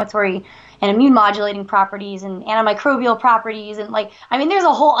anti-inflammatory and immune modulating properties and antimicrobial properties, and there's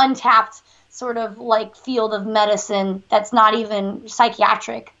a whole untapped sort of field of medicine that's not even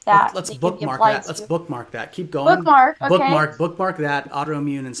psychiatric. Let's bookmark that. Let's bookmark that. Keep going. Bookmark. Okay. Bookmark that.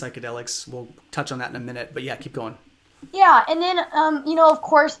 Autoimmune and psychedelics. We'll touch on that in a minute. But yeah, keep going. Yeah, and then of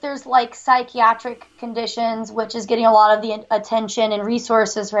course there's psychiatric conditions, which is getting a lot of the attention and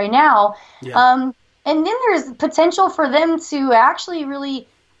resources right now. Yeah. And then there's potential for them to actually really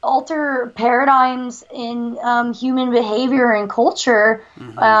alter paradigms in human behavior and culture,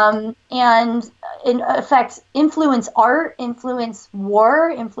 and in effect influence art, influence war,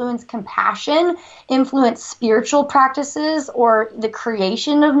 influence compassion, influence spiritual practices or the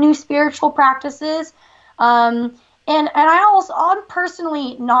creation of new spiritual practices. And I'm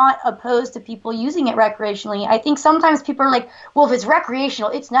personally not opposed to people using it recreationally. I think sometimes people are like, well, if it's recreational,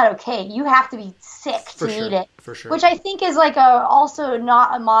 it's not okay. You have to be sick to need it. For sure. Which I think is also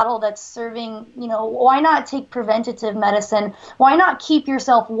not a model that's serving, why not take preventative medicine? Why not keep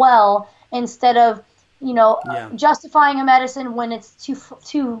yourself well instead of, justifying a medicine when it's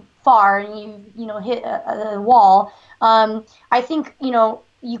too far and you hit a wall. I think,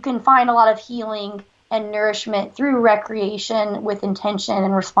 you can find a lot of healing and nourishment through recreation with intention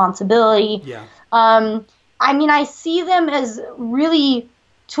and responsibility. Yeah. I see them as really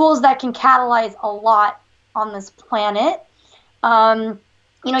tools that can catalyze a lot on this planet.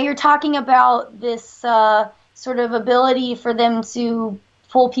 You're talking about this sort of ability for them to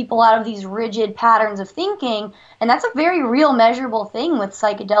pull people out of these rigid patterns of thinking, and that's a very real, measurable thing with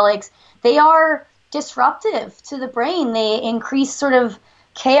psychedelics. They are disruptive to the brain. They increase sort of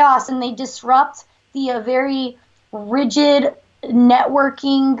chaos, and they disrupt the very rigid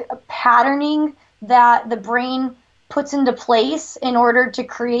networking patterning that the brain puts into place in order to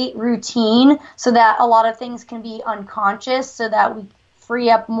create routine, so that a lot of things can be unconscious, so that we free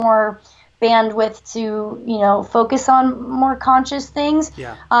up more bandwidth to focus on more conscious things.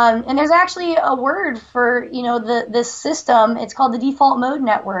 Yeah. And there's actually a word for this system. It's called the default mode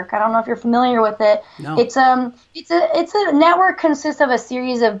network. I don't know if you're familiar with it. No. It's a network consists of a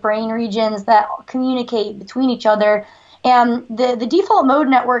series of brain regions that communicate between each other, and the default mode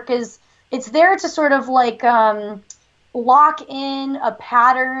network it's there to sort of lock in a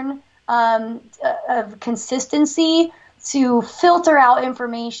pattern of consistency to filter out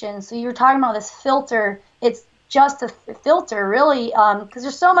information. So you're talking about this filter. It's just a filter, really, because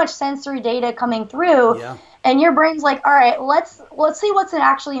there's so much sensory data coming through, and your brain's like, all right, let's see what's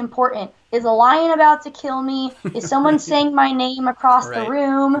actually important. Is a lion about to kill me? Is someone saying my name across the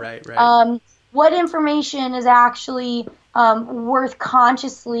room? Right. What information is actually worth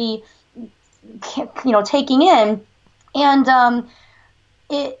consciously, taking in? And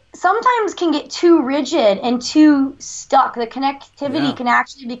it sometimes can get too rigid and too stuck. The connectivity can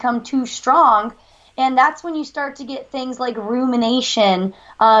actually become too strong. And that's when you start to get things like rumination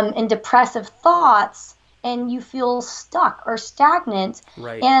and depressive thoughts, and you feel stuck or stagnant.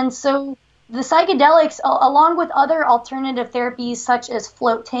 Right. And so the psychedelics, along with other alternative therapies such as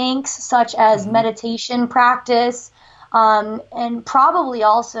float tanks, such as meditation practice, and probably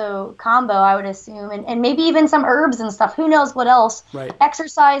also Kambo, I would assume, and maybe even some herbs and stuff. Who knows what else? Right.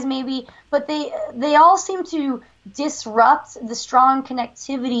 Exercise maybe, but they all seem to disrupt the strong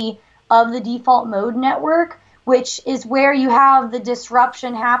connectivity of the default mode network, which is where you have the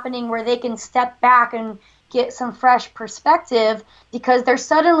disruption happening, where they can step back and get some fresh perspective, because they're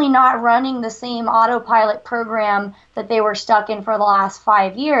suddenly not running the same autopilot program that they were stuck in for the last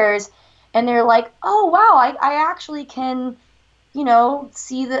 5 years. And they're like, oh, wow, I actually can,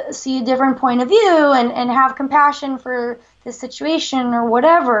 see a different point of view and have compassion for the situation or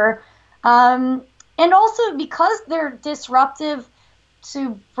whatever. And also because they're disruptive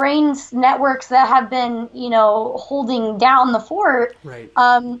to brain networks that have been, holding down the fort, right.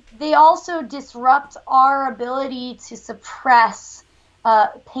 They also disrupt our ability to suppress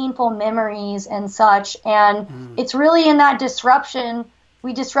painful memories and such. And it's really in that disruption,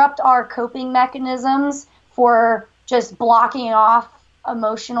 we disrupt our coping mechanisms for just blocking off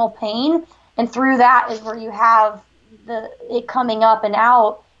emotional pain. And through that is where you have it coming up and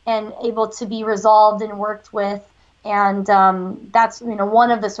out and able to be resolved and worked with. And that's,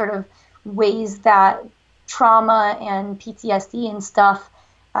 one of the sort of ways that trauma and PTSD and stuff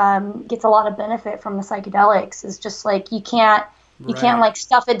gets a lot of benefit from the psychedelics. Is just like you can't like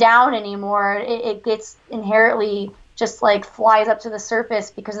stuff it down anymore. It gets inherently just like flies up to the surface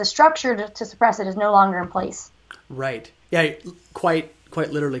because the structure to suppress it is no longer in place. Right. Yeah. Quite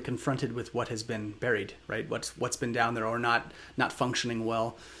literally confronted with what has been buried. Right. What's been down there or not functioning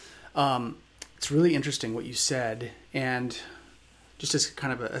well. It's really interesting what you said, and just as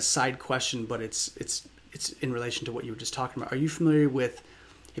kind of a side question, but it's in relation to what you were just talking about. Are you familiar with?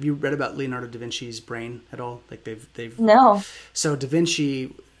 Have you read about Leonardo da Vinci's brain at all? Like they've No. So Da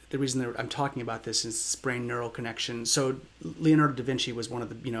Vinci, the reason I'm talking about this is this brain neural connection. So Leonardo da Vinci was one of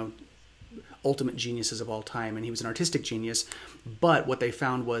the ultimate geniuses of all time, and he was an artistic genius. But what they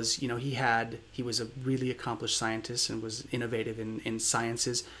found was he was a really accomplished scientist and was innovative in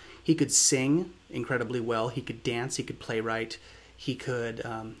sciences. He could sing incredibly well. He could dance. He could playwright. He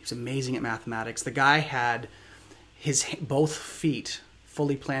was amazing at mathematics. The guy had his both feet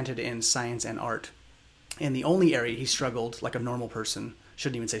fully planted in science and art. And the only area he struggled, like a normal person,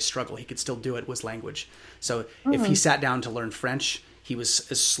 shouldn't even say struggle, he could still do it, was language. So if he sat down to learn French, he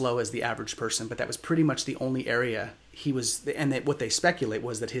was as slow as the average person. But that was pretty much the only area he was. And what they speculate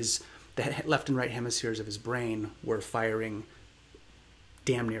was that the left and right hemispheres of his brain were firing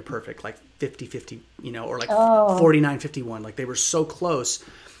damn near perfect, like 50-50, or like 49-51. Like they were so close,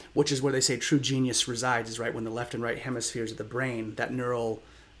 which is where they say true genius resides, is right when the left and right hemispheres of the brain, that neural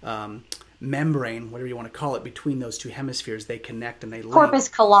membrane, whatever you want to call it, between those two hemispheres, they connect and they link. Corpus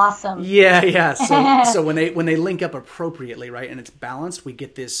callosum. Yeah. So when they link up appropriately, right, and it's balanced, we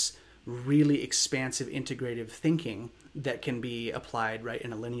get this really expansive, integrative thinking that can be applied, right,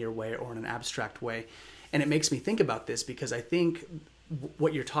 in a linear way or in an abstract way. And it makes me think about this because I think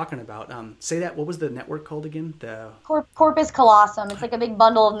what you're talking about, say that, what was the network called again? The corpus callosum. It's like a big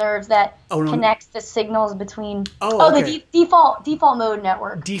bundle of nerves that connects the signals between. Okay. The default mode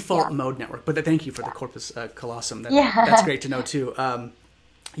network. Mode network. But thank you for the corpus callosum. That's great to know too.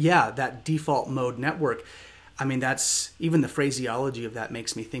 That default mode network. I mean, that's even the phraseology of that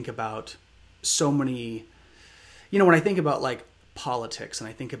makes me think about so many. When I think about like politics and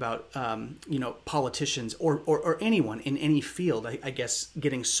I think about politicians or anyone in any field, I guess,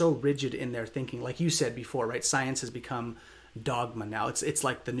 getting so rigid in their thinking, like you said before, right? Science has become dogma now. It's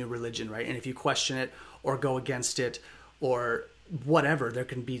like the new religion, right? And if you question it or go against it or whatever, there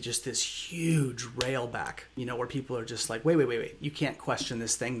can be just this huge railback, where people are just like, wait, you can't question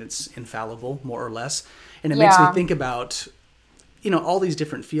this thing that's infallible, more or less. And it makes me think about all these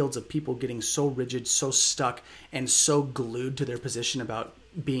different fields of people getting so rigid, so stuck, and so glued to their position about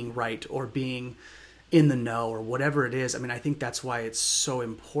being right or being in the know or whatever it is. I mean, I think that's why it's so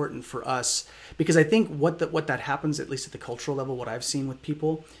important for us, because I think what that happens, at least at the cultural level, what I've seen with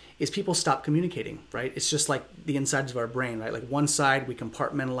people is people stop communicating, right? It's just like the insides of our brain, right? Like one side we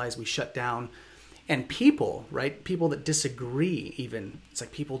compartmentalize, we shut down. And people, right? People that disagree even, it's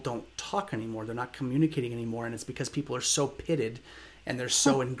like people don't talk anymore. They're not communicating anymore. And it's because people are so pitted and they're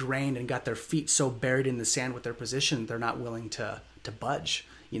so ingrained and got their feet so buried in the sand with their position, they're not willing to budge.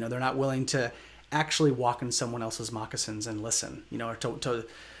 They're not willing to actually walk in someone else's moccasins and listen, or to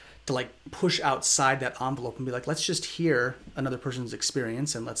like push outside that envelope and be like, let's just hear another person's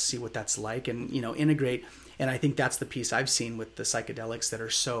experience and let's see what that's like and, integrate. And I think that's the piece I've seen with the psychedelics that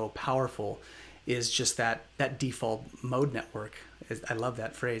are so powerful, is just that default mode network. I love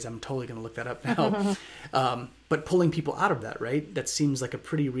that phrase. I'm totally going to look that up now. But pulling people out of that, right? That seems like a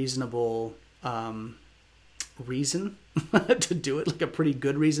pretty reasonable reason to do it, like a pretty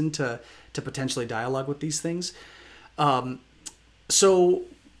good reason to potentially dialogue with these things. So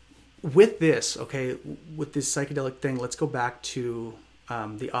with this, okay, with this psychedelic thing, let's go back to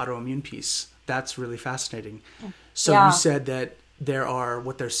the autoimmune piece. That's really fascinating. So you said that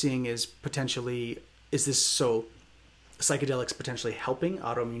what they're seeing is potentially, psychedelics potentially helping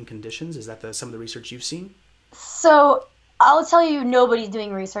autoimmune conditions? Is that some of the research you've seen? So I'll tell you, nobody's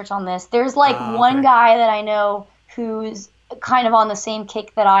doing research on this. There's one guy that I know who's kind of on the same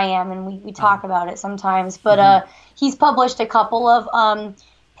kick that I am, and we talk about it sometimes. But he's published a couple of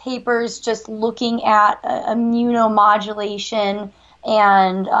papers just looking at immunomodulation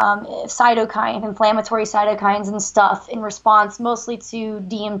and inflammatory cytokines and stuff in response mostly to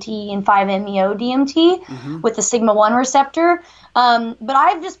DMT and 5-MeO DMT with the sigma-1 receptor. But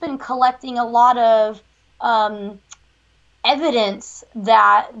I've just been collecting a lot of evidence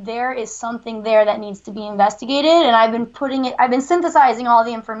that there is something there that needs to be investigated, and I've been synthesizing all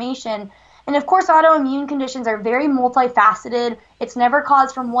the information. And of course, autoimmune conditions are very multifaceted. It's never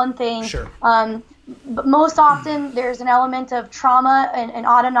caused from one thing. Sure. But most often there's an element of trauma and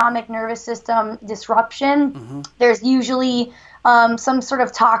autonomic nervous system disruption. There's usually some sort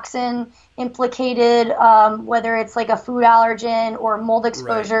of toxin implicated, whether it's like a food allergen or mold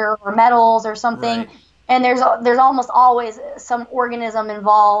exposure or metals or something. Right. And there's almost always some organism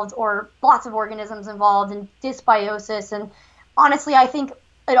involved or lots of organisms involved in dysbiosis. And honestly, I think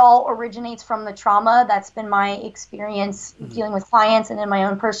it all originates from the trauma. That's been my experience dealing with clients and in my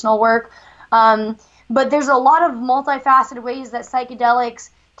own personal work. But there's a lot of multifaceted ways that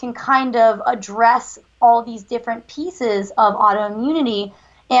psychedelics can kind of address all these different pieces of autoimmunity.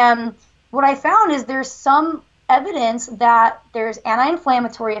 And what I found is there's some evidence that there's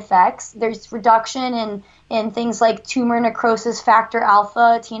anti-inflammatory effects. There's reduction in things like tumor necrosis factor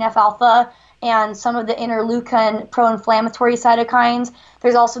alpha, TNF alpha, and some of the interleukin pro-inflammatory cytokines.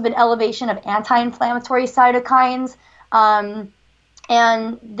 There's also been elevation of anti-inflammatory cytokines.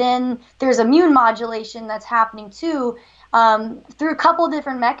 And then there's immune modulation that's happening too through a couple of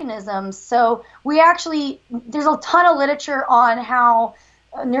different mechanisms. So there's a ton of literature on how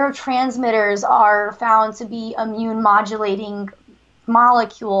neurotransmitters are found to be immune modulating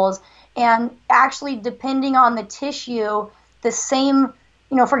molecules. And actually, depending on the tissue, the same,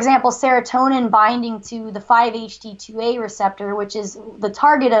 for example, serotonin binding to the 5-HT2A receptor, which is the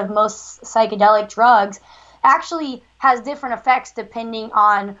target of most psychedelic drugs, actually has different effects depending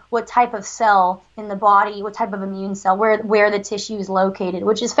on what type of cell in the body, what type of immune cell, where the tissue is located,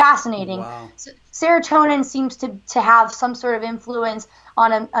 which is fascinating. Wow. So serotonin seems to have some sort of influence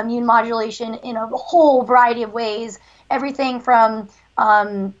on immune modulation in a whole variety of ways, everything from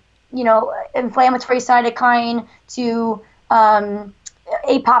inflammatory cytokine to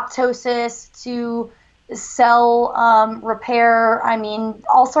apoptosis to cell repair. I mean,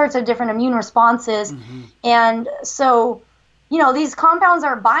 all sorts of different immune responses. And so, these compounds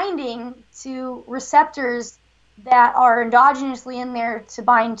are binding to receptors that are endogenously in there to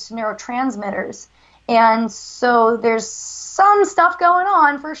bind to neurotransmitters. And so there's some stuff going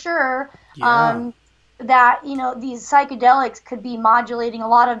on for sure. Yeah. That, these psychedelics could be modulating a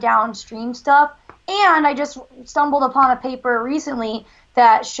lot of downstream stuff. And I just stumbled upon a paper recently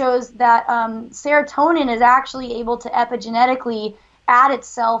that shows that serotonin is actually able to epigenetically add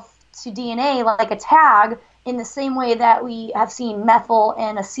itself to DNA like a tag in the same way that we have seen methyl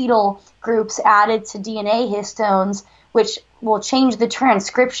and acetyl groups added to DNA histones, which will change the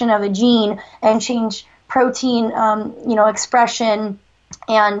transcription of a gene and change protein, expression,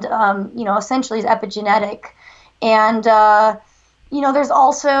 and, essentially is epigenetic. And, there's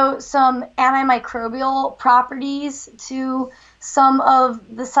also some antimicrobial properties to some of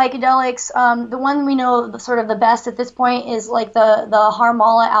the psychedelics. The one we know the best at this point is like the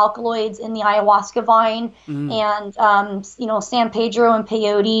Harmala alkaloids in the ayahuasca vine, and San Pedro and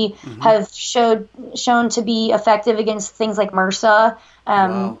peyote have shown to be effective against things like MRSA.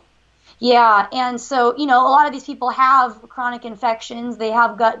 Wow. Yeah, and so a lot of these people have chronic infections. They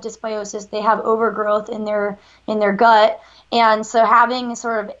have gut dysbiosis. They have overgrowth in their gut. And so having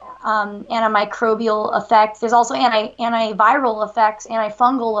sort of antimicrobial effects, there's also antiviral effects,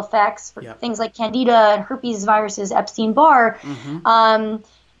 antifungal effects for things like Candida and herpes viruses, Epstein-Barr. And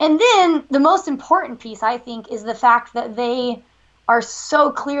then the most important piece, I think, is the fact that they are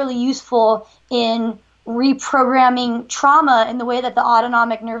so clearly useful in reprogramming trauma in the way that the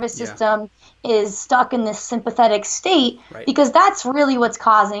autonomic nervous system is stuck in this sympathetic state, because that's really what's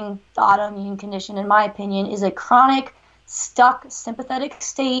causing the autoimmune condition, in my opinion, is a chronic stuck sympathetic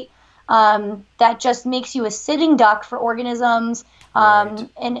state. that just makes you a sitting duck for organisms. Right.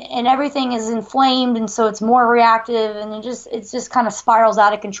 And everything is inflamed, and so it's more reactive, and it just kind of spirals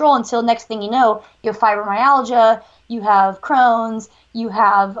out of control until next thing you know, you have fibromyalgia, you have Crohn's, you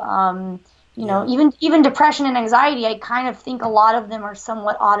have even depression and anxiety. I kind of think a lot of them are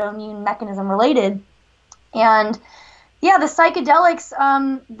somewhat autoimmune mechanism related. And yeah, the psychedelics,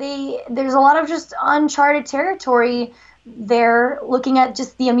 there's a lot of just uncharted territory. They're looking at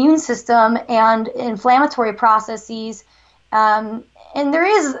just the immune system and inflammatory processes. And there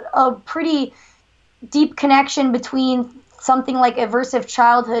is a pretty deep connection between something like aversive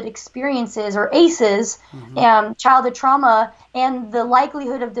childhood experiences, or ACEs, childhood trauma, and the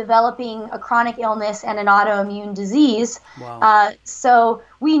likelihood of developing a chronic illness and an autoimmune disease. Wow. So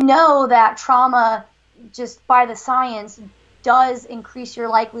we know that trauma, just by the science, does increase your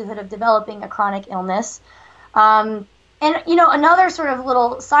likelihood of developing a chronic illness. And, another sort of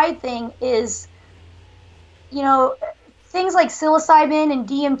little side thing is, things like psilocybin and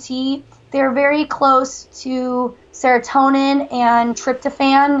DMT, they're very close to serotonin and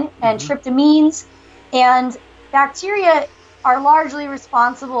tryptophan and tryptamines. And bacteria are largely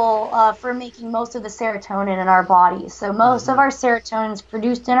responsible for making most of the serotonin in our bodies. So most of our serotonin is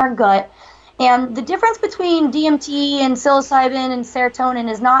produced in our gut. And the difference between DMT and psilocybin and serotonin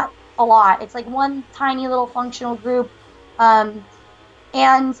is not a lot. It's like one tiny little functional group. And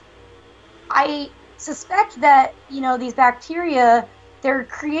I suspect that, these bacteria, they're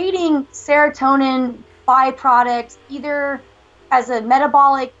creating serotonin byproducts either as a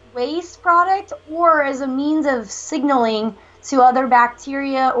metabolic waste product or as a means of signaling to other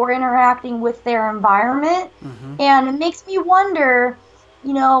bacteria or interacting with their environment. And it makes me wonder,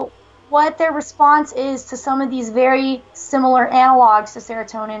 what their response is to some of these very similar analogs to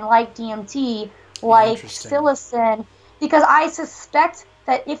serotonin, like DMT, like psilocin, because I suspect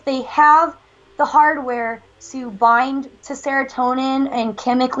that if they have the hardware to bind to serotonin and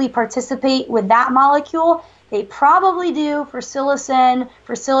chemically participate with that molecule, they probably do for psilocin,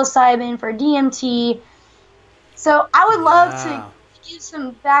 for psilocybin, for DMT. So I would love to give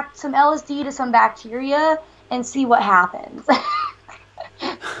some LSD to some bacteria and see what happens.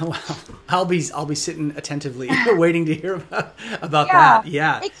 Well, I'll be sitting attentively waiting to hear about that.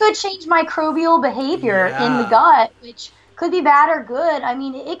 Yeah. It could change microbial behavior in the gut, which could be bad or good. I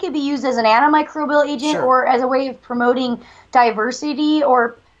mean, it could be used as an antimicrobial agent or as a way of promoting diversity,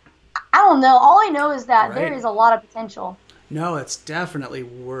 or I don't know. All I know is that there is a lot of potential. No, it's definitely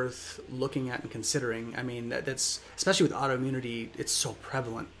worth looking at and considering. I mean, that's especially with autoimmunity, it's so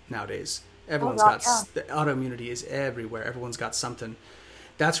prevalent nowadays. Everyone's got autoimmunity is everywhere. Everyone's got something.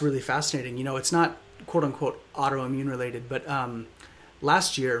 That's really fascinating. It's not quote unquote autoimmune related, but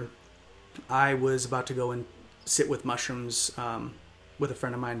last year I was about to go and sit with mushrooms with a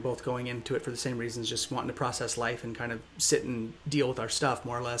friend of mine, both going into it for the same reasons, just wanting to process life and kind of sit and deal with our stuff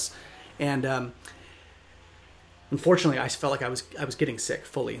more or less. And unfortunately, I felt like I was getting sick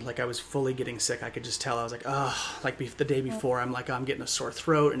fully. Like I was fully getting sick. I could just tell. I was like, the day before, I'm like, I'm getting a sore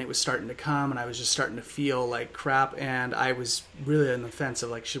throat, and it was starting to come, and I was just starting to feel like crap. And I was really on the fence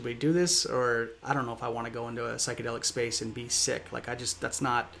of like, should we do this, or I don't know if I want to go into a psychedelic space and be sick. Like that's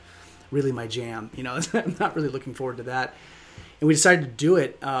not really my jam. I'm not really looking forward to that. And we decided to do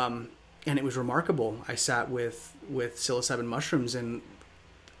it, and it was remarkable. I sat with psilocybin mushrooms, and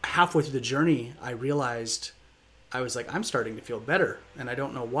halfway through the journey, I realized. I was like, I'm starting to feel better, and I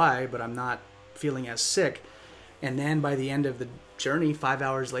don't know why, but I'm not feeling as sick. And then by the end of the journey, 5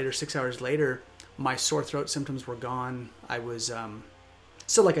 hours later, 6 hours later, my sore throat symptoms were gone. I was,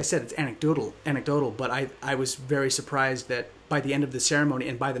 so like I said, it's anecdotal, but I was very surprised that by the end of the ceremony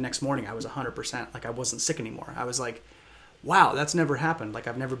and by the next morning, I was 100%, like I wasn't sick anymore. I was like, wow, that's never happened. Like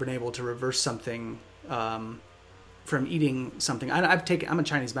I've never been able to reverse something, from eating something. I'm a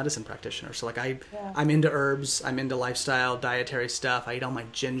Chinese medicine practitioner, so like I'm into herbs, I'm into lifestyle, dietary stuff. I eat all my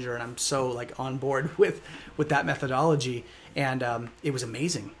ginger, and I'm so like on board with that methodology. And it was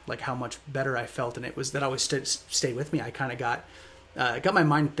amazing, like how much better I felt, and it was that always stayed with me. I kind of got my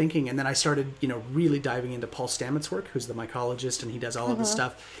mind thinking, and then I started, really diving into Paul Stamets' work, who's the mycologist, and he does all of this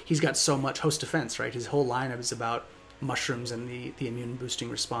stuff. He's got so much host defense, right? His whole line is about mushrooms and the immune boosting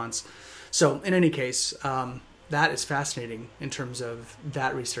response. So in any case, that is fascinating in terms of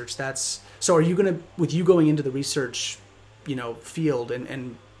that research. So are you going to, with you going into the research, field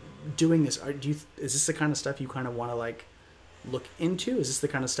and doing this, is this the kind of stuff you kind of want to like look into? Is this the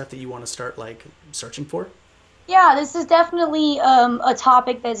kind of stuff that you want to start like searching for? Yeah, this is definitely a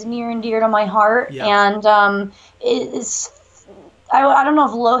topic that's near and dear to my heart. Yeah. And I don't know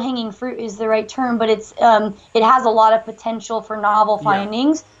if low-hanging fruit is the right term, but it has a lot of potential for novel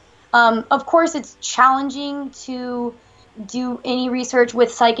findings. Of course, it's challenging to do any research with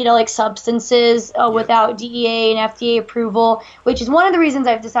psychedelic substances without DEA and FDA approval, which is one of the reasons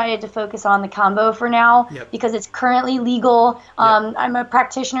I've decided to focus on the Kambo for now, because it's currently legal. I'm a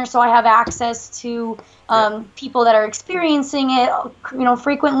practitioner, so I have access to people that are experiencing it,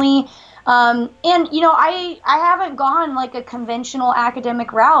 frequently. And, I haven't gone like a conventional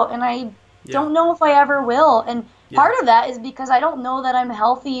academic route, and I don't know if I ever will. And part of that is because I don't know that I'm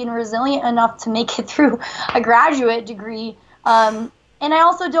healthy and resilient enough to make it through a graduate degree. And I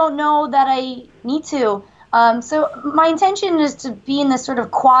also don't know that I need to. So my intention is to be in this sort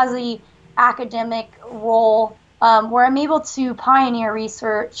of quasi-academic role where I'm able to pioneer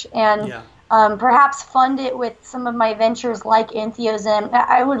research and perhaps fund it with some of my ventures like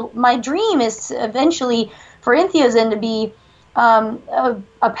Entheozen. My dream is eventually for Entheozen to be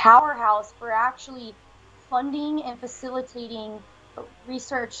a powerhouse for actually funding and facilitating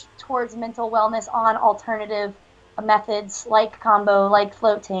research towards mental wellness on alternative methods like Kambo, like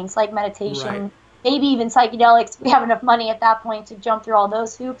float tanks, like meditation, maybe even psychedelics. We have enough money at that point to jump through all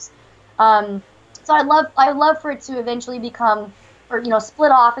those hoops. So I'd love for it to eventually become, or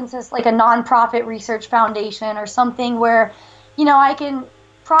split off into like a nonprofit research foundation or something where, I can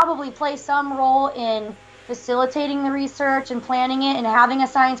probably play some role in facilitating the research and planning it, and having a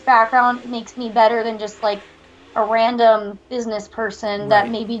science background makes me better than just like a random business person that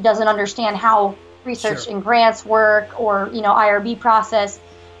maybe doesn't understand how research and grants work or IRB process.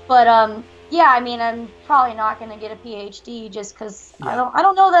 But I'm probably not going to get a PhD just because I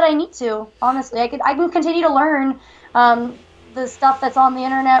don't know that I need to. Honestly, I can continue to learn the stuff that's on the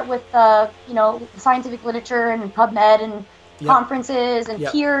internet with scientific literature and PubMed and conferences and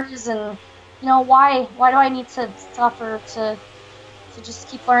peers, and why do I need to suffer to just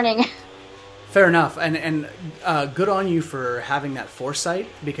keep learning? Fair enough, and good on you for having that foresight,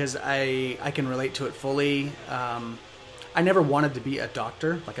 because I can relate to it fully. I never wanted to be a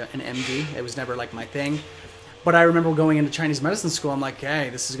doctor, like an MD. It was never like my thing. But I remember going into Chinese medicine school. I'm like, hey,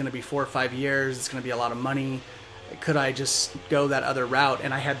 this is going to be 4 or 5 years. It's going to be a lot of money. Could I just go that other route?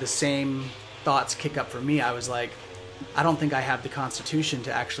 And I had the same thoughts kick up for me. I was like, I don't think I have the constitution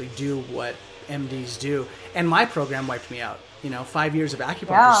to actually do what MDs do. And my program wiped me out. 5 years of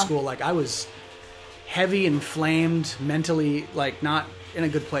acupuncture school, like I was heavy, inflamed, mentally, like not in a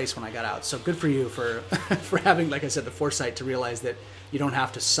good place when I got out. So good for you for for having, like I said, the foresight to realize that you don't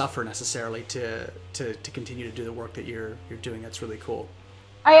have to suffer necessarily to continue to do the work that you're doing. That's really cool.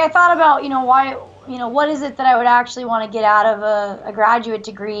 I thought about, why, what is it that I would actually want to get out of a graduate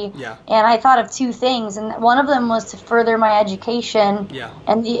degree? Yeah. And I thought of two things, and one of them was to further my education,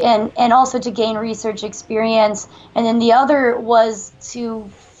 and also to gain research experience, and then the other was to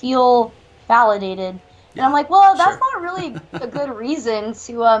feel validated. And I'm like, well, that's not really a good reason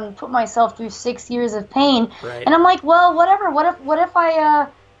to put myself through 6 years of pain. Right. And I'm like, well, whatever. What if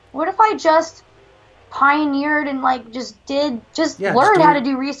I just pioneered and like learned how to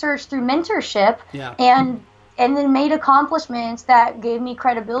do research through mentorship, and then made accomplishments that gave me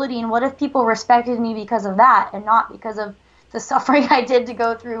credibility? And what if people respected me because of that and not because of the suffering I did to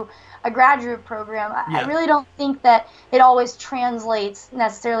go through a graduate program? I really don't think that it always translates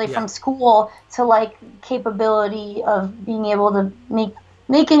necessarily from school to like capability of being able to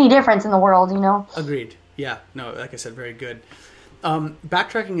make any difference in the world, Agreed. Yeah. No, like I said, very good.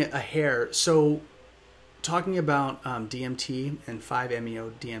 Backtracking a hair. So talking about DMT and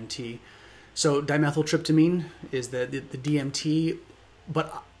 5-MeO-DMT. So dimethyltryptamine is the DMT,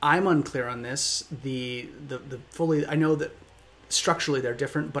 but I'm unclear on this. The fully, I know that structurally they're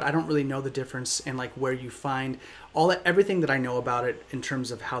different, but I don't really know the difference and like where you find everything that I know about it in terms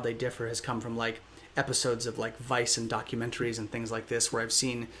of how they differ has come from like episodes of like Vice and documentaries and things like this, where I've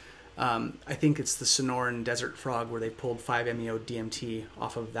seen I think it's the Sonoran desert frog where they pulled 5-MeO-DMT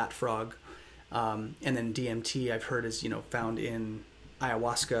off of that frog. And then DMT I've heard is, found in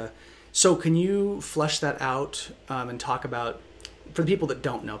ayahuasca. So can you flesh that out and talk about, for the people that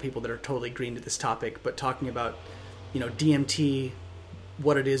don't know, people that are totally green to this topic, but talking about, DMT,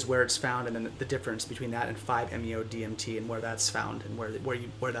 what it is, where it's found, and then the difference between that and 5-MeO-DMT and where that's found and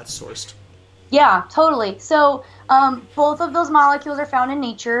where that's sourced? Yeah, totally. So both of those molecules are found in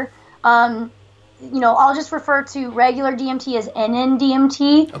nature. I'll just refer to regular DMT as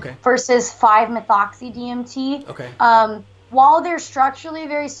NN-DMT versus 5-methoxy-DMT. Okay. While they're structurally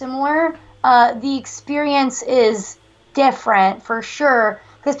very similar, the experience is different for sure.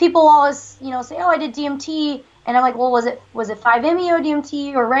 Because people always, say, "Oh, I did DMT," and I'm like, "Well, was it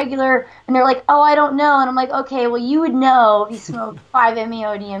 5-MeO-DMT or regular?" And they're like, "Oh, I don't know." And I'm like, "Okay, well, you would know if you smoked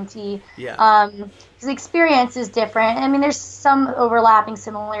 5-MeO-DMT." Yeah. because the experience is different. I mean, there's some overlapping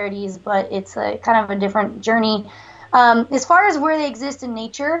similarities, but it's a kind of a different journey. As far as where they exist in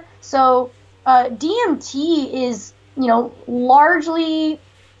nature, so DMT is, largely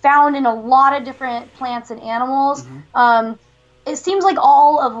found in a lot of different plants and animals. It seems like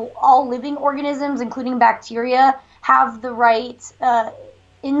all living organisms, including bacteria, have the right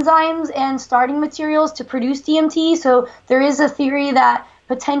enzymes and starting materials to produce DMT. So there is a theory that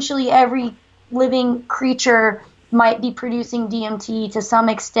potentially every living creature might be producing DMT to some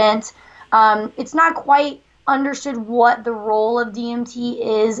extent. It's not quite understood what the role of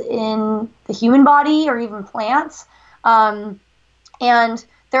DMT is in the human body or even plants. And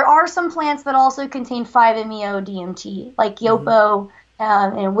there are some plants that also contain 5-MeO-DMT, like Yopo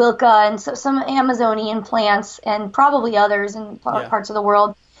and Wilca, and so some Amazonian plants, and probably others in parts of the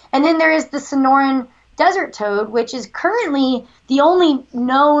world. And then there is the Sonoran desert toad, which is currently the only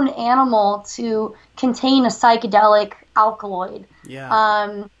known animal to contain a psychedelic alkaloid.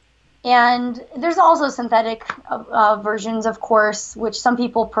 And there's also synthetic versions, of course, which some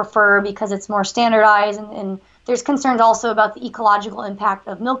people prefer because it's more standardized, and there's concerns also about the ecological impact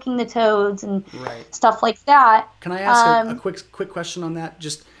of milking the toads and stuff like that. Can I ask a quick question on that?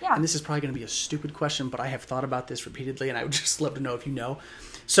 And this is probably going to be a stupid question, but I have thought about this repeatedly, and I would just love to know if you know.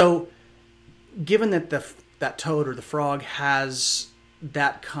 So, given that that toad or the frog has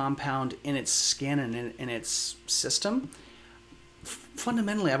that compound in its skin and in its system,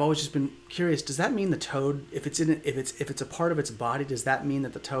 fundamentally, I've always just been curious. Does that mean the toad, if it's a part of its body, does that mean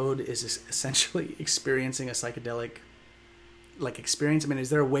that the toad is essentially experiencing a psychedelic experience? I mean, is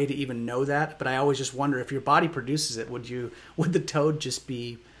there a way to even know that? But I always just wonder, if your body produces it, would the toad just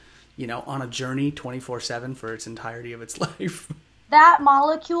be, on a journey 24/7 for its entirety of its life? That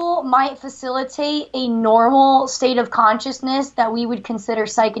molecule might facilitate a normal state of consciousness that we would consider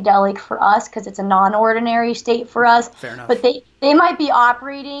psychedelic for us, because it's a non-ordinary state for us. Fair enough. But they might be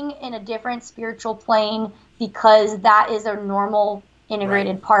operating in a different spiritual plane because that is a normal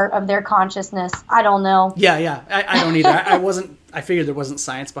integrated part of their consciousness. I don't know. Yeah. I don't either. I figured there wasn't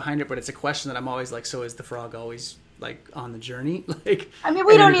science behind it, but it's a question that I'm always like, so is the frog always on the journey? I mean,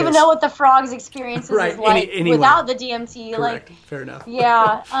 we don't even know what the frog's experience is like anyway. without the DMT. Correct. Fair enough.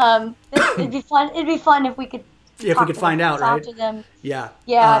 Yeah. It'd be fun if we could. Yeah, if we could find out, right? Talk to them. Yeah.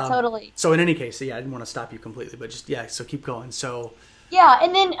 Yeah, totally. So in any case, I didn't want to stop you completely, but so keep going. So. Yeah,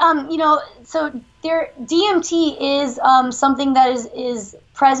 and then so DMT is something that is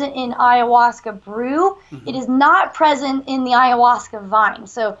present in ayahuasca brew. It is not present in the ayahuasca vine.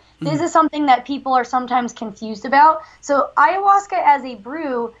 So this is something that people are sometimes confused about. So ayahuasca as a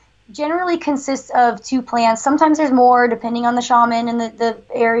brew generally consists of 2 plants. Sometimes there's more, depending on the shaman and the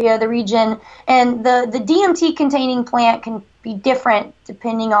area, the region. And the DMT containing plant can be different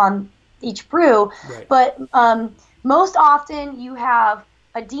depending on each brew. Right. But most often you have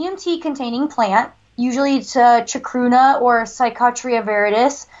a DMT-containing plant, usually it's chacruna or Psychotria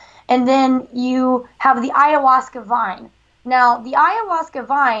viridis, and then you have the ayahuasca vine. Now, the ayahuasca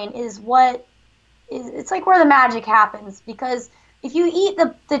vine it's like where the magic happens, because if you eat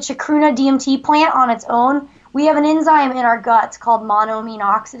the chacruna DMT plant on its own, we have an enzyme in our guts called monoamine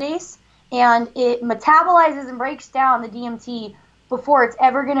oxidase, and it metabolizes and breaks down the DMT before it's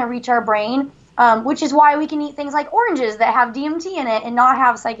ever going to reach our brain. Which is why we can eat things like oranges that have DMT in it and not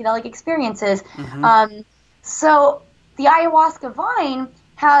have psychedelic experiences. So the ayahuasca vine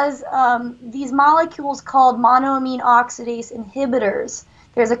has these molecules called monoamine oxidase inhibitors.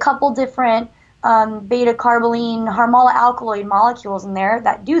 There's a couple different beta-carboline harmala alkaloid molecules in there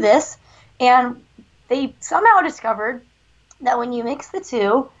that do this, and they somehow discovered that when you mix the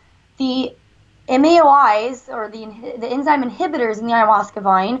two, the MAOIs, or the enzyme inhibitors in the ayahuasca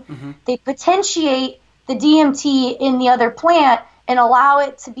vine, they potentiate the DMT in the other plant and allow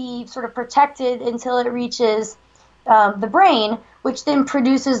it to be sort of protected until it reaches the brain, which then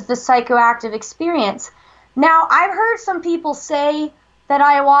produces the psychoactive experience. Now, I've heard some people say that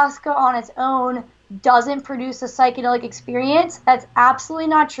ayahuasca on its own doesn't produce a psychedelic experience. That's absolutely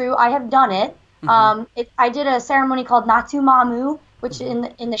not true. I have done it. I did a ceremony called Natu Mamu, which in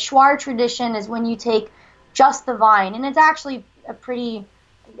the Shuar tradition is when you take just the vine. And it's actually a pretty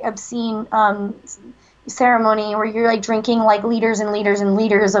obscene ceremony where you're drinking liters and liters and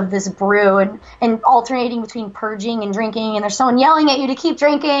liters of this brew and alternating between purging and drinking, and there's someone yelling at you to keep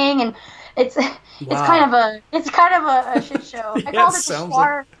drinking, and it's kind of a shit show. I called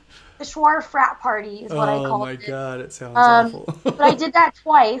it the Shuar frat party is what I called it. Oh my God, it sounds awful. But I did that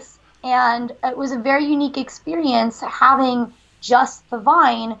twice, and it was a very unique experience having just the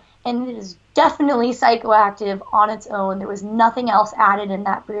vine, and it is definitely psychoactive on its own. There was nothing else added in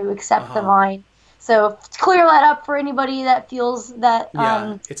that brew except the vine. So to clear that up for anybody that feels that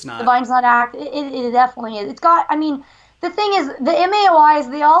it's not. divine's not act, it definitely is. It's got, I mean, the thing is, the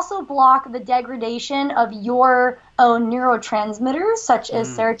MAOIs, they also block the degradation of your own neurotransmitters, such as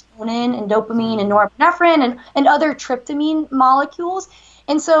serotonin and dopamine and norepinephrine and other tryptamine molecules.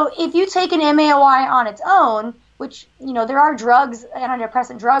 And so if you take an MAOI on its own, which, you know, there are drugs,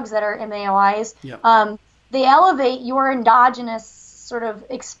 antidepressant drugs that are MAOIs, they elevate your endogenous sort of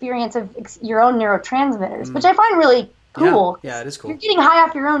experience of your own neurotransmitters, which I find really cool. Yeah, it is cool. You're getting high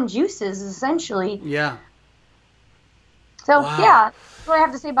off your own juices, essentially. Yeah. So, yeah, that's what I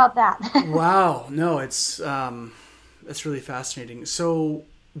have to say about that. Wow. No, it's really fascinating. So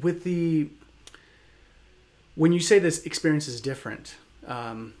with when you say this experience is different,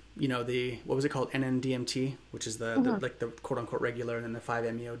 you know, what was it called? NN-DMT, which is the like the quote unquote regular, and then the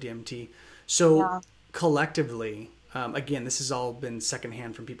 5-MeO-DMT. So collectively, again, this has all been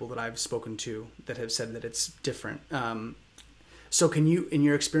secondhand from people that I've spoken to that have said that it's different. So can you, in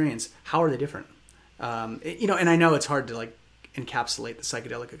your experience, how are they different? You know, and I know it's hard to like encapsulate the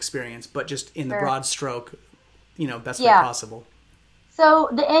psychedelic experience, but just in the broad stroke, you know, best way possible. So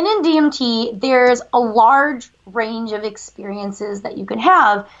the NN-DMT, there's a large range of experiences that you can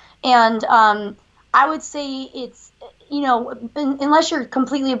have. And I would say it's, you know, unless you're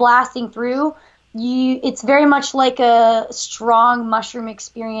completely blasting through, it's very much like a strong mushroom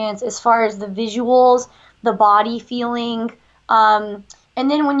experience as far as the visuals, the body feeling. And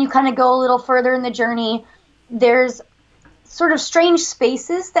then when you kind of go a little further in the journey, there's sort of strange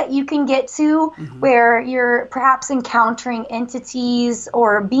spaces that you can get to where you're perhaps encountering entities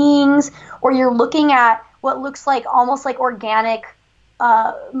or beings, or you're looking at what looks like almost like organic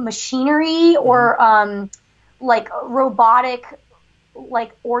machinery or like robotic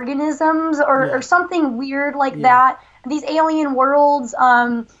like organisms or something weird like that. These alien worlds,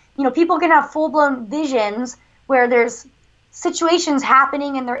 you know, people can have full-blown visions where there's situations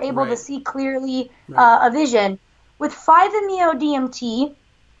happening and they're able to see clearly a vision. With 5-MeO-DMT,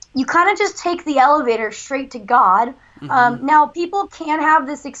 you kind of just take the elevator straight to God. Now, people can have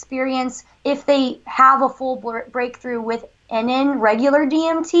this experience if they have a full breakthrough with NN, regular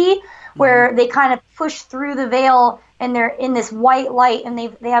DMT, where they kind of push through the veil and they're in this white light and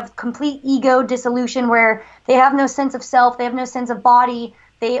they have complete ego dissolution where they have no sense of self, they have no sense of body,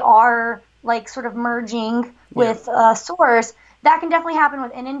 they are like sort of merging with source. That can definitely happen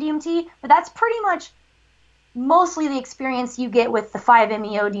with NN-DMT, but that's pretty much mostly the experience you get with the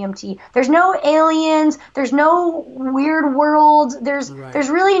 5-MeO-DMT. There's no aliens, there's no weird worlds, there's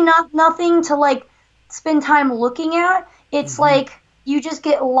really nothing to like spend time looking at. It's like you just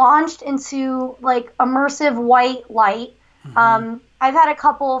get launched into like immersive white light. I've had a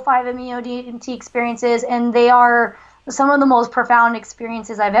couple 5-MeO-DMT experiences, and they are some of the most profound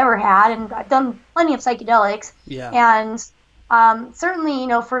experiences I've ever had, and I've done plenty of psychedelics. And certainly, you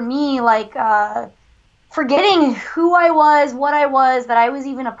know, for me, like forgetting who I was, what I was, that I was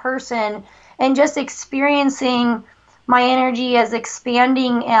even a person, and just experiencing my energy as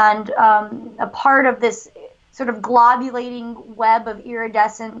expanding and a part of this sort of globulating web of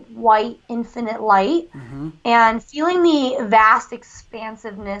iridescent white infinite light, and feeling the vast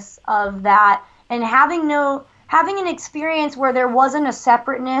expansiveness of that, and having an experience where there wasn't a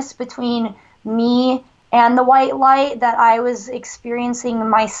separateness between me and the white light, that I was experiencing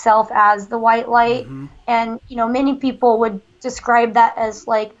myself as the white light. And, you know, many people would describe that as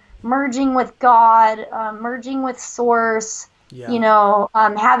like merging with God, merging with source, you know,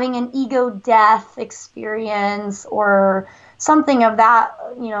 having an ego death experience or something of that,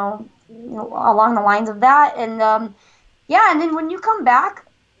 you know, along the lines of that. And and then when you come back,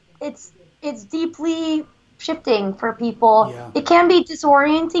 it's deeply shifting for people. It can be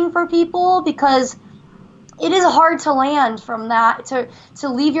disorienting for people because it is hard to land from that, to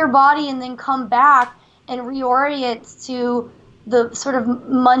leave your body and then come back and reorient to the sort of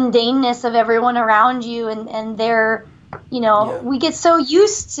mundaneness of everyone around you and their, you know, we get so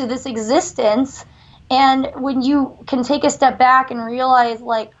used to this existence. And when you can take a step back and realize,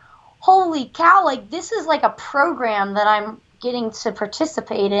 like, holy cow, like this is like a program that I'm getting to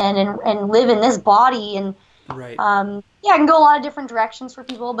participate in and live in this body. And it can go a lot of different directions for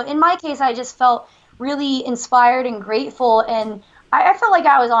people. But in my case, I just felt really inspired and grateful, and I felt like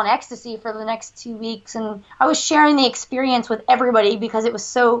I was on ecstasy for the next 2 weeks, and I was sharing the experience with everybody because it was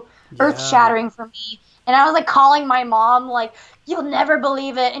so earth-shattering for me. And I was like calling my mom, like, you'll never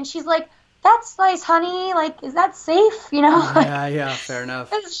believe it, and she's like, that's nice, honey, like, is that safe, you know? Fair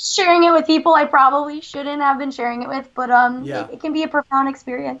enough. I was sharing it with people I probably shouldn't have been sharing it with, but it can be a profound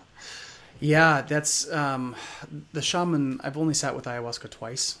experience. Yeah, that's the shaman. I've only sat with ayahuasca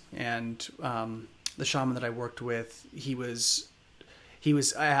twice, and the shaman that I worked with, he was.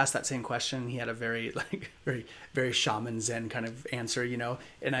 I asked that same question. He had a very very shaman Zen kind of answer,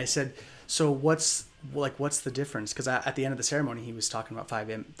 And I said, so what's the difference? Because at the end of the ceremony, he was talking about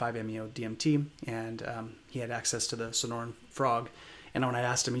 5-MeO DMT, and he had access to the Sonoran frog. And when I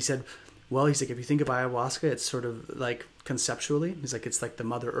asked him, he said, well, he's like, if you think of ayahuasca, it's sort of like conceptually, he's like, it's like the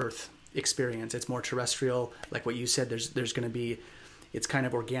Mother Earth experience. It's more terrestrial, like what you said. There's going to be, it's kind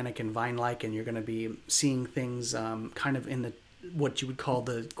of organic and vine-like, and you're going to be seeing things kind of in the what you would call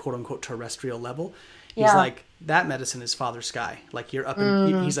the quote unquote terrestrial level. He's like, that medicine is Father Sky. Like you're up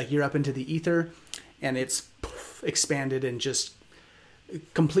in, he's like, you're up into the ether, and it's expanded and just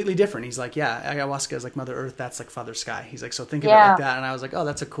completely different. He's like, yeah, ayahuasca is like Mother Earth. That's like Father Sky. He's like, so think of it like that. And I was like, oh,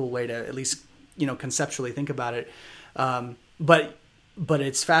 that's a cool way to at least, conceptually think about it. But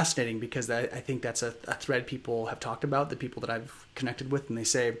it's fascinating because I think that's a thread people have talked about, the people that I've connected with, and they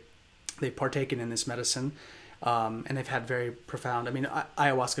say they've partaken in this medicine, and they've had very profound,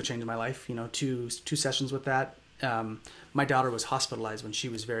 ayahuasca changed my life, 2 sessions with that. My daughter was hospitalized when she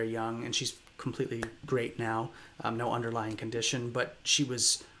was very young, and she's completely great now, no underlying condition, but she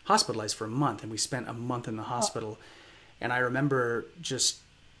was hospitalized for a month, and we spent a month in the hospital. And I remember just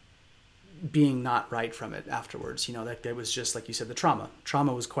being not right from it afterwards, that there was just, like you said, the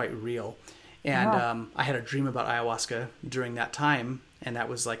trauma was quite real. And I had a dream about ayahuasca during that time, and that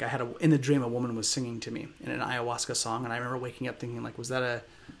was like, in the dream, a woman was singing to me in an ayahuasca song, and I remember waking up thinking, like, was that a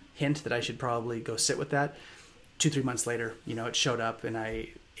hint that I should probably go sit with that? 2-3 months later, it showed up, and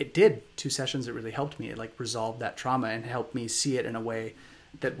it did 2 sessions. It really helped me. It like resolved that trauma and helped me see it in a way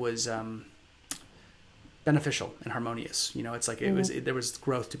that was beneficial and harmonious. It's like there was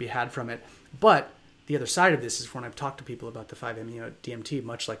growth to be had from it. But the other side of this is when I've talked to people about the 5-MeO DMT,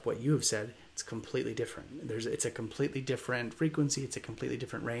 much like what you have said, it's completely different. It's a completely different frequency. It's a completely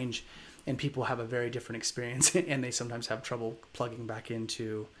different range, and people have a very different experience, and they sometimes have trouble plugging back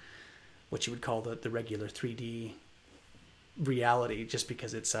into what you would call the regular 3D reality, just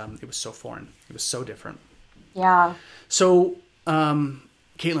because it was so foreign. It was so different. Yeah. So,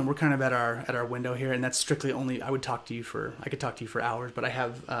 Caitlin, we're kind of at our window here, and that's strictly only, I could talk to you for hours, but I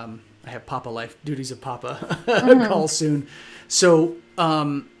have Papa life, duties of Papa call soon. So,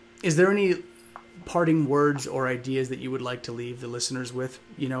 is there any parting words or ideas that you would like to leave the listeners with,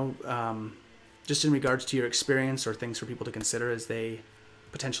 just in regards to your experience, or things for people to consider as they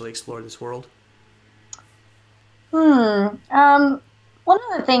potentially explore this world? One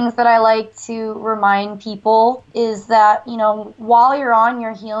of the things that I like to remind people is that, while you're on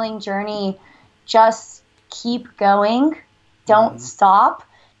your healing journey, just keep going. Don't stop.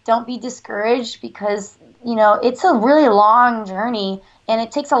 Don't be discouraged, because, it's a really long journey, and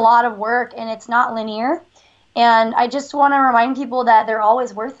it takes a lot of work, and it's not linear. And I just want to remind people that they're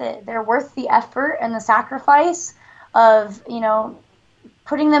always worth it. They're worth the effort and the sacrifice of,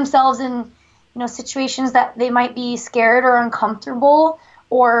 putting themselves in, situations that they might be scared or uncomfortable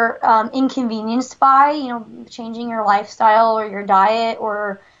or inconvenienced by, changing your lifestyle or your diet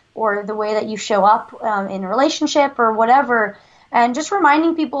or the way that you show up in a relationship or whatever. And just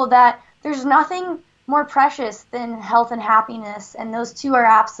reminding people that there's nothing more precious than health and happiness. And those two are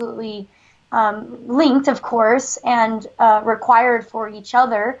absolutely linked, of course, and required for each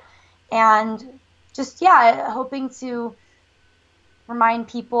other. And just, hoping to remind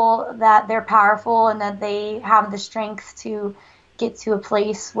people that they're powerful and that they have the strength to get to a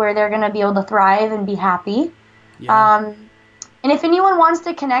place where they're going to be able to thrive and be happy. Yeah. And if anyone wants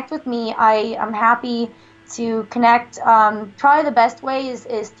to connect with me, I'm happy to connect. Probably the best way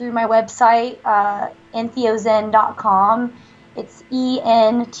is through my website, Entheozen.com. It's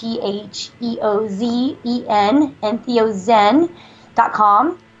ENTHEOZEN,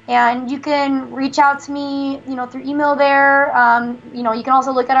 Entheozen.com. And you can reach out to me, through email there. You can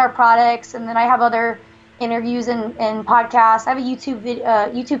also look at our products, and then I have other interviews and podcasts. I have a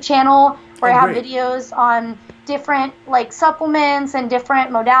YouTube channel where I have videos on different supplements and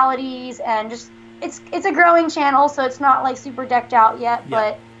different modalities, and just it's a growing channel, so it's not super decked out yet. Yeah.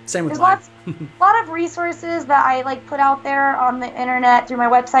 But same with there's a lot of resources that I put out there on the internet through my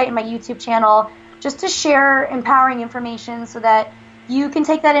website and my YouTube channel, just to share empowering information so that you can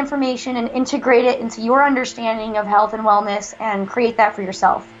take that information and integrate it into your understanding of health and wellness and create that for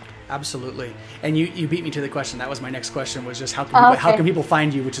yourself. Absolutely. And you beat me to the question. That was my next question, was just how can people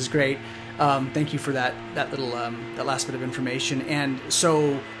find you, which is great. Thank you for that little that last bit of information. And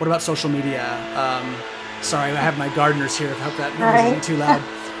so what about social media? Sorry, I have my gardeners here. I hope that noise isn't too loud.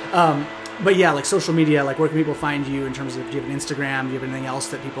 But yeah, like social media, like where can people find you in terms of, do you have an Instagram? Do you have anything else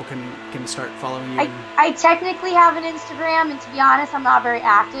that people can start following you? I technically have an Instagram, and to be honest, I'm not very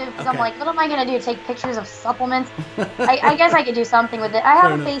active because I'm like, what am I going to do? Take pictures of supplements? I guess I could do something with it. I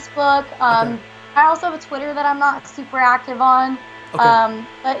have a Facebook. I also have a Twitter that I'm not super active on.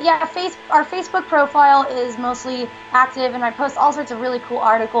 But yeah, our Facebook profile is mostly active, and I post all sorts of really cool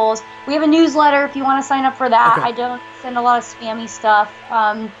articles. We have a newsletter if you want to sign up for that. I don't send a lot of spammy stuff.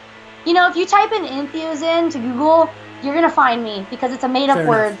 If you type in Entheozen to Google, you're going to find me because it's a made-up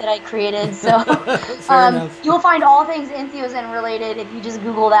word that I created. So you will find all things Entheozen related if you just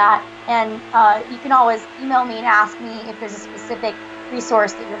Google that. And you can always email me and ask me if there's a specific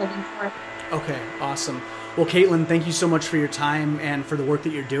resource that you're looking for. Okay, awesome. Well, Caitlin, thank you so much for your time and for the work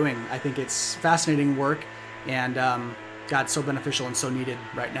that you're doing. I think it's fascinating work, and God, so beneficial and so needed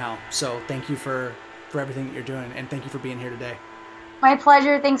right now. So thank you for everything that you're doing, and thank you for being here today. My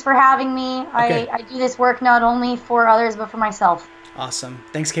pleasure. Thanks for having me. I do this work not only for others, but for myself. Awesome.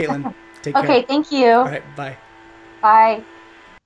 Thanks, Caitlin. Take care. Okay, thank you. All right, bye. Bye.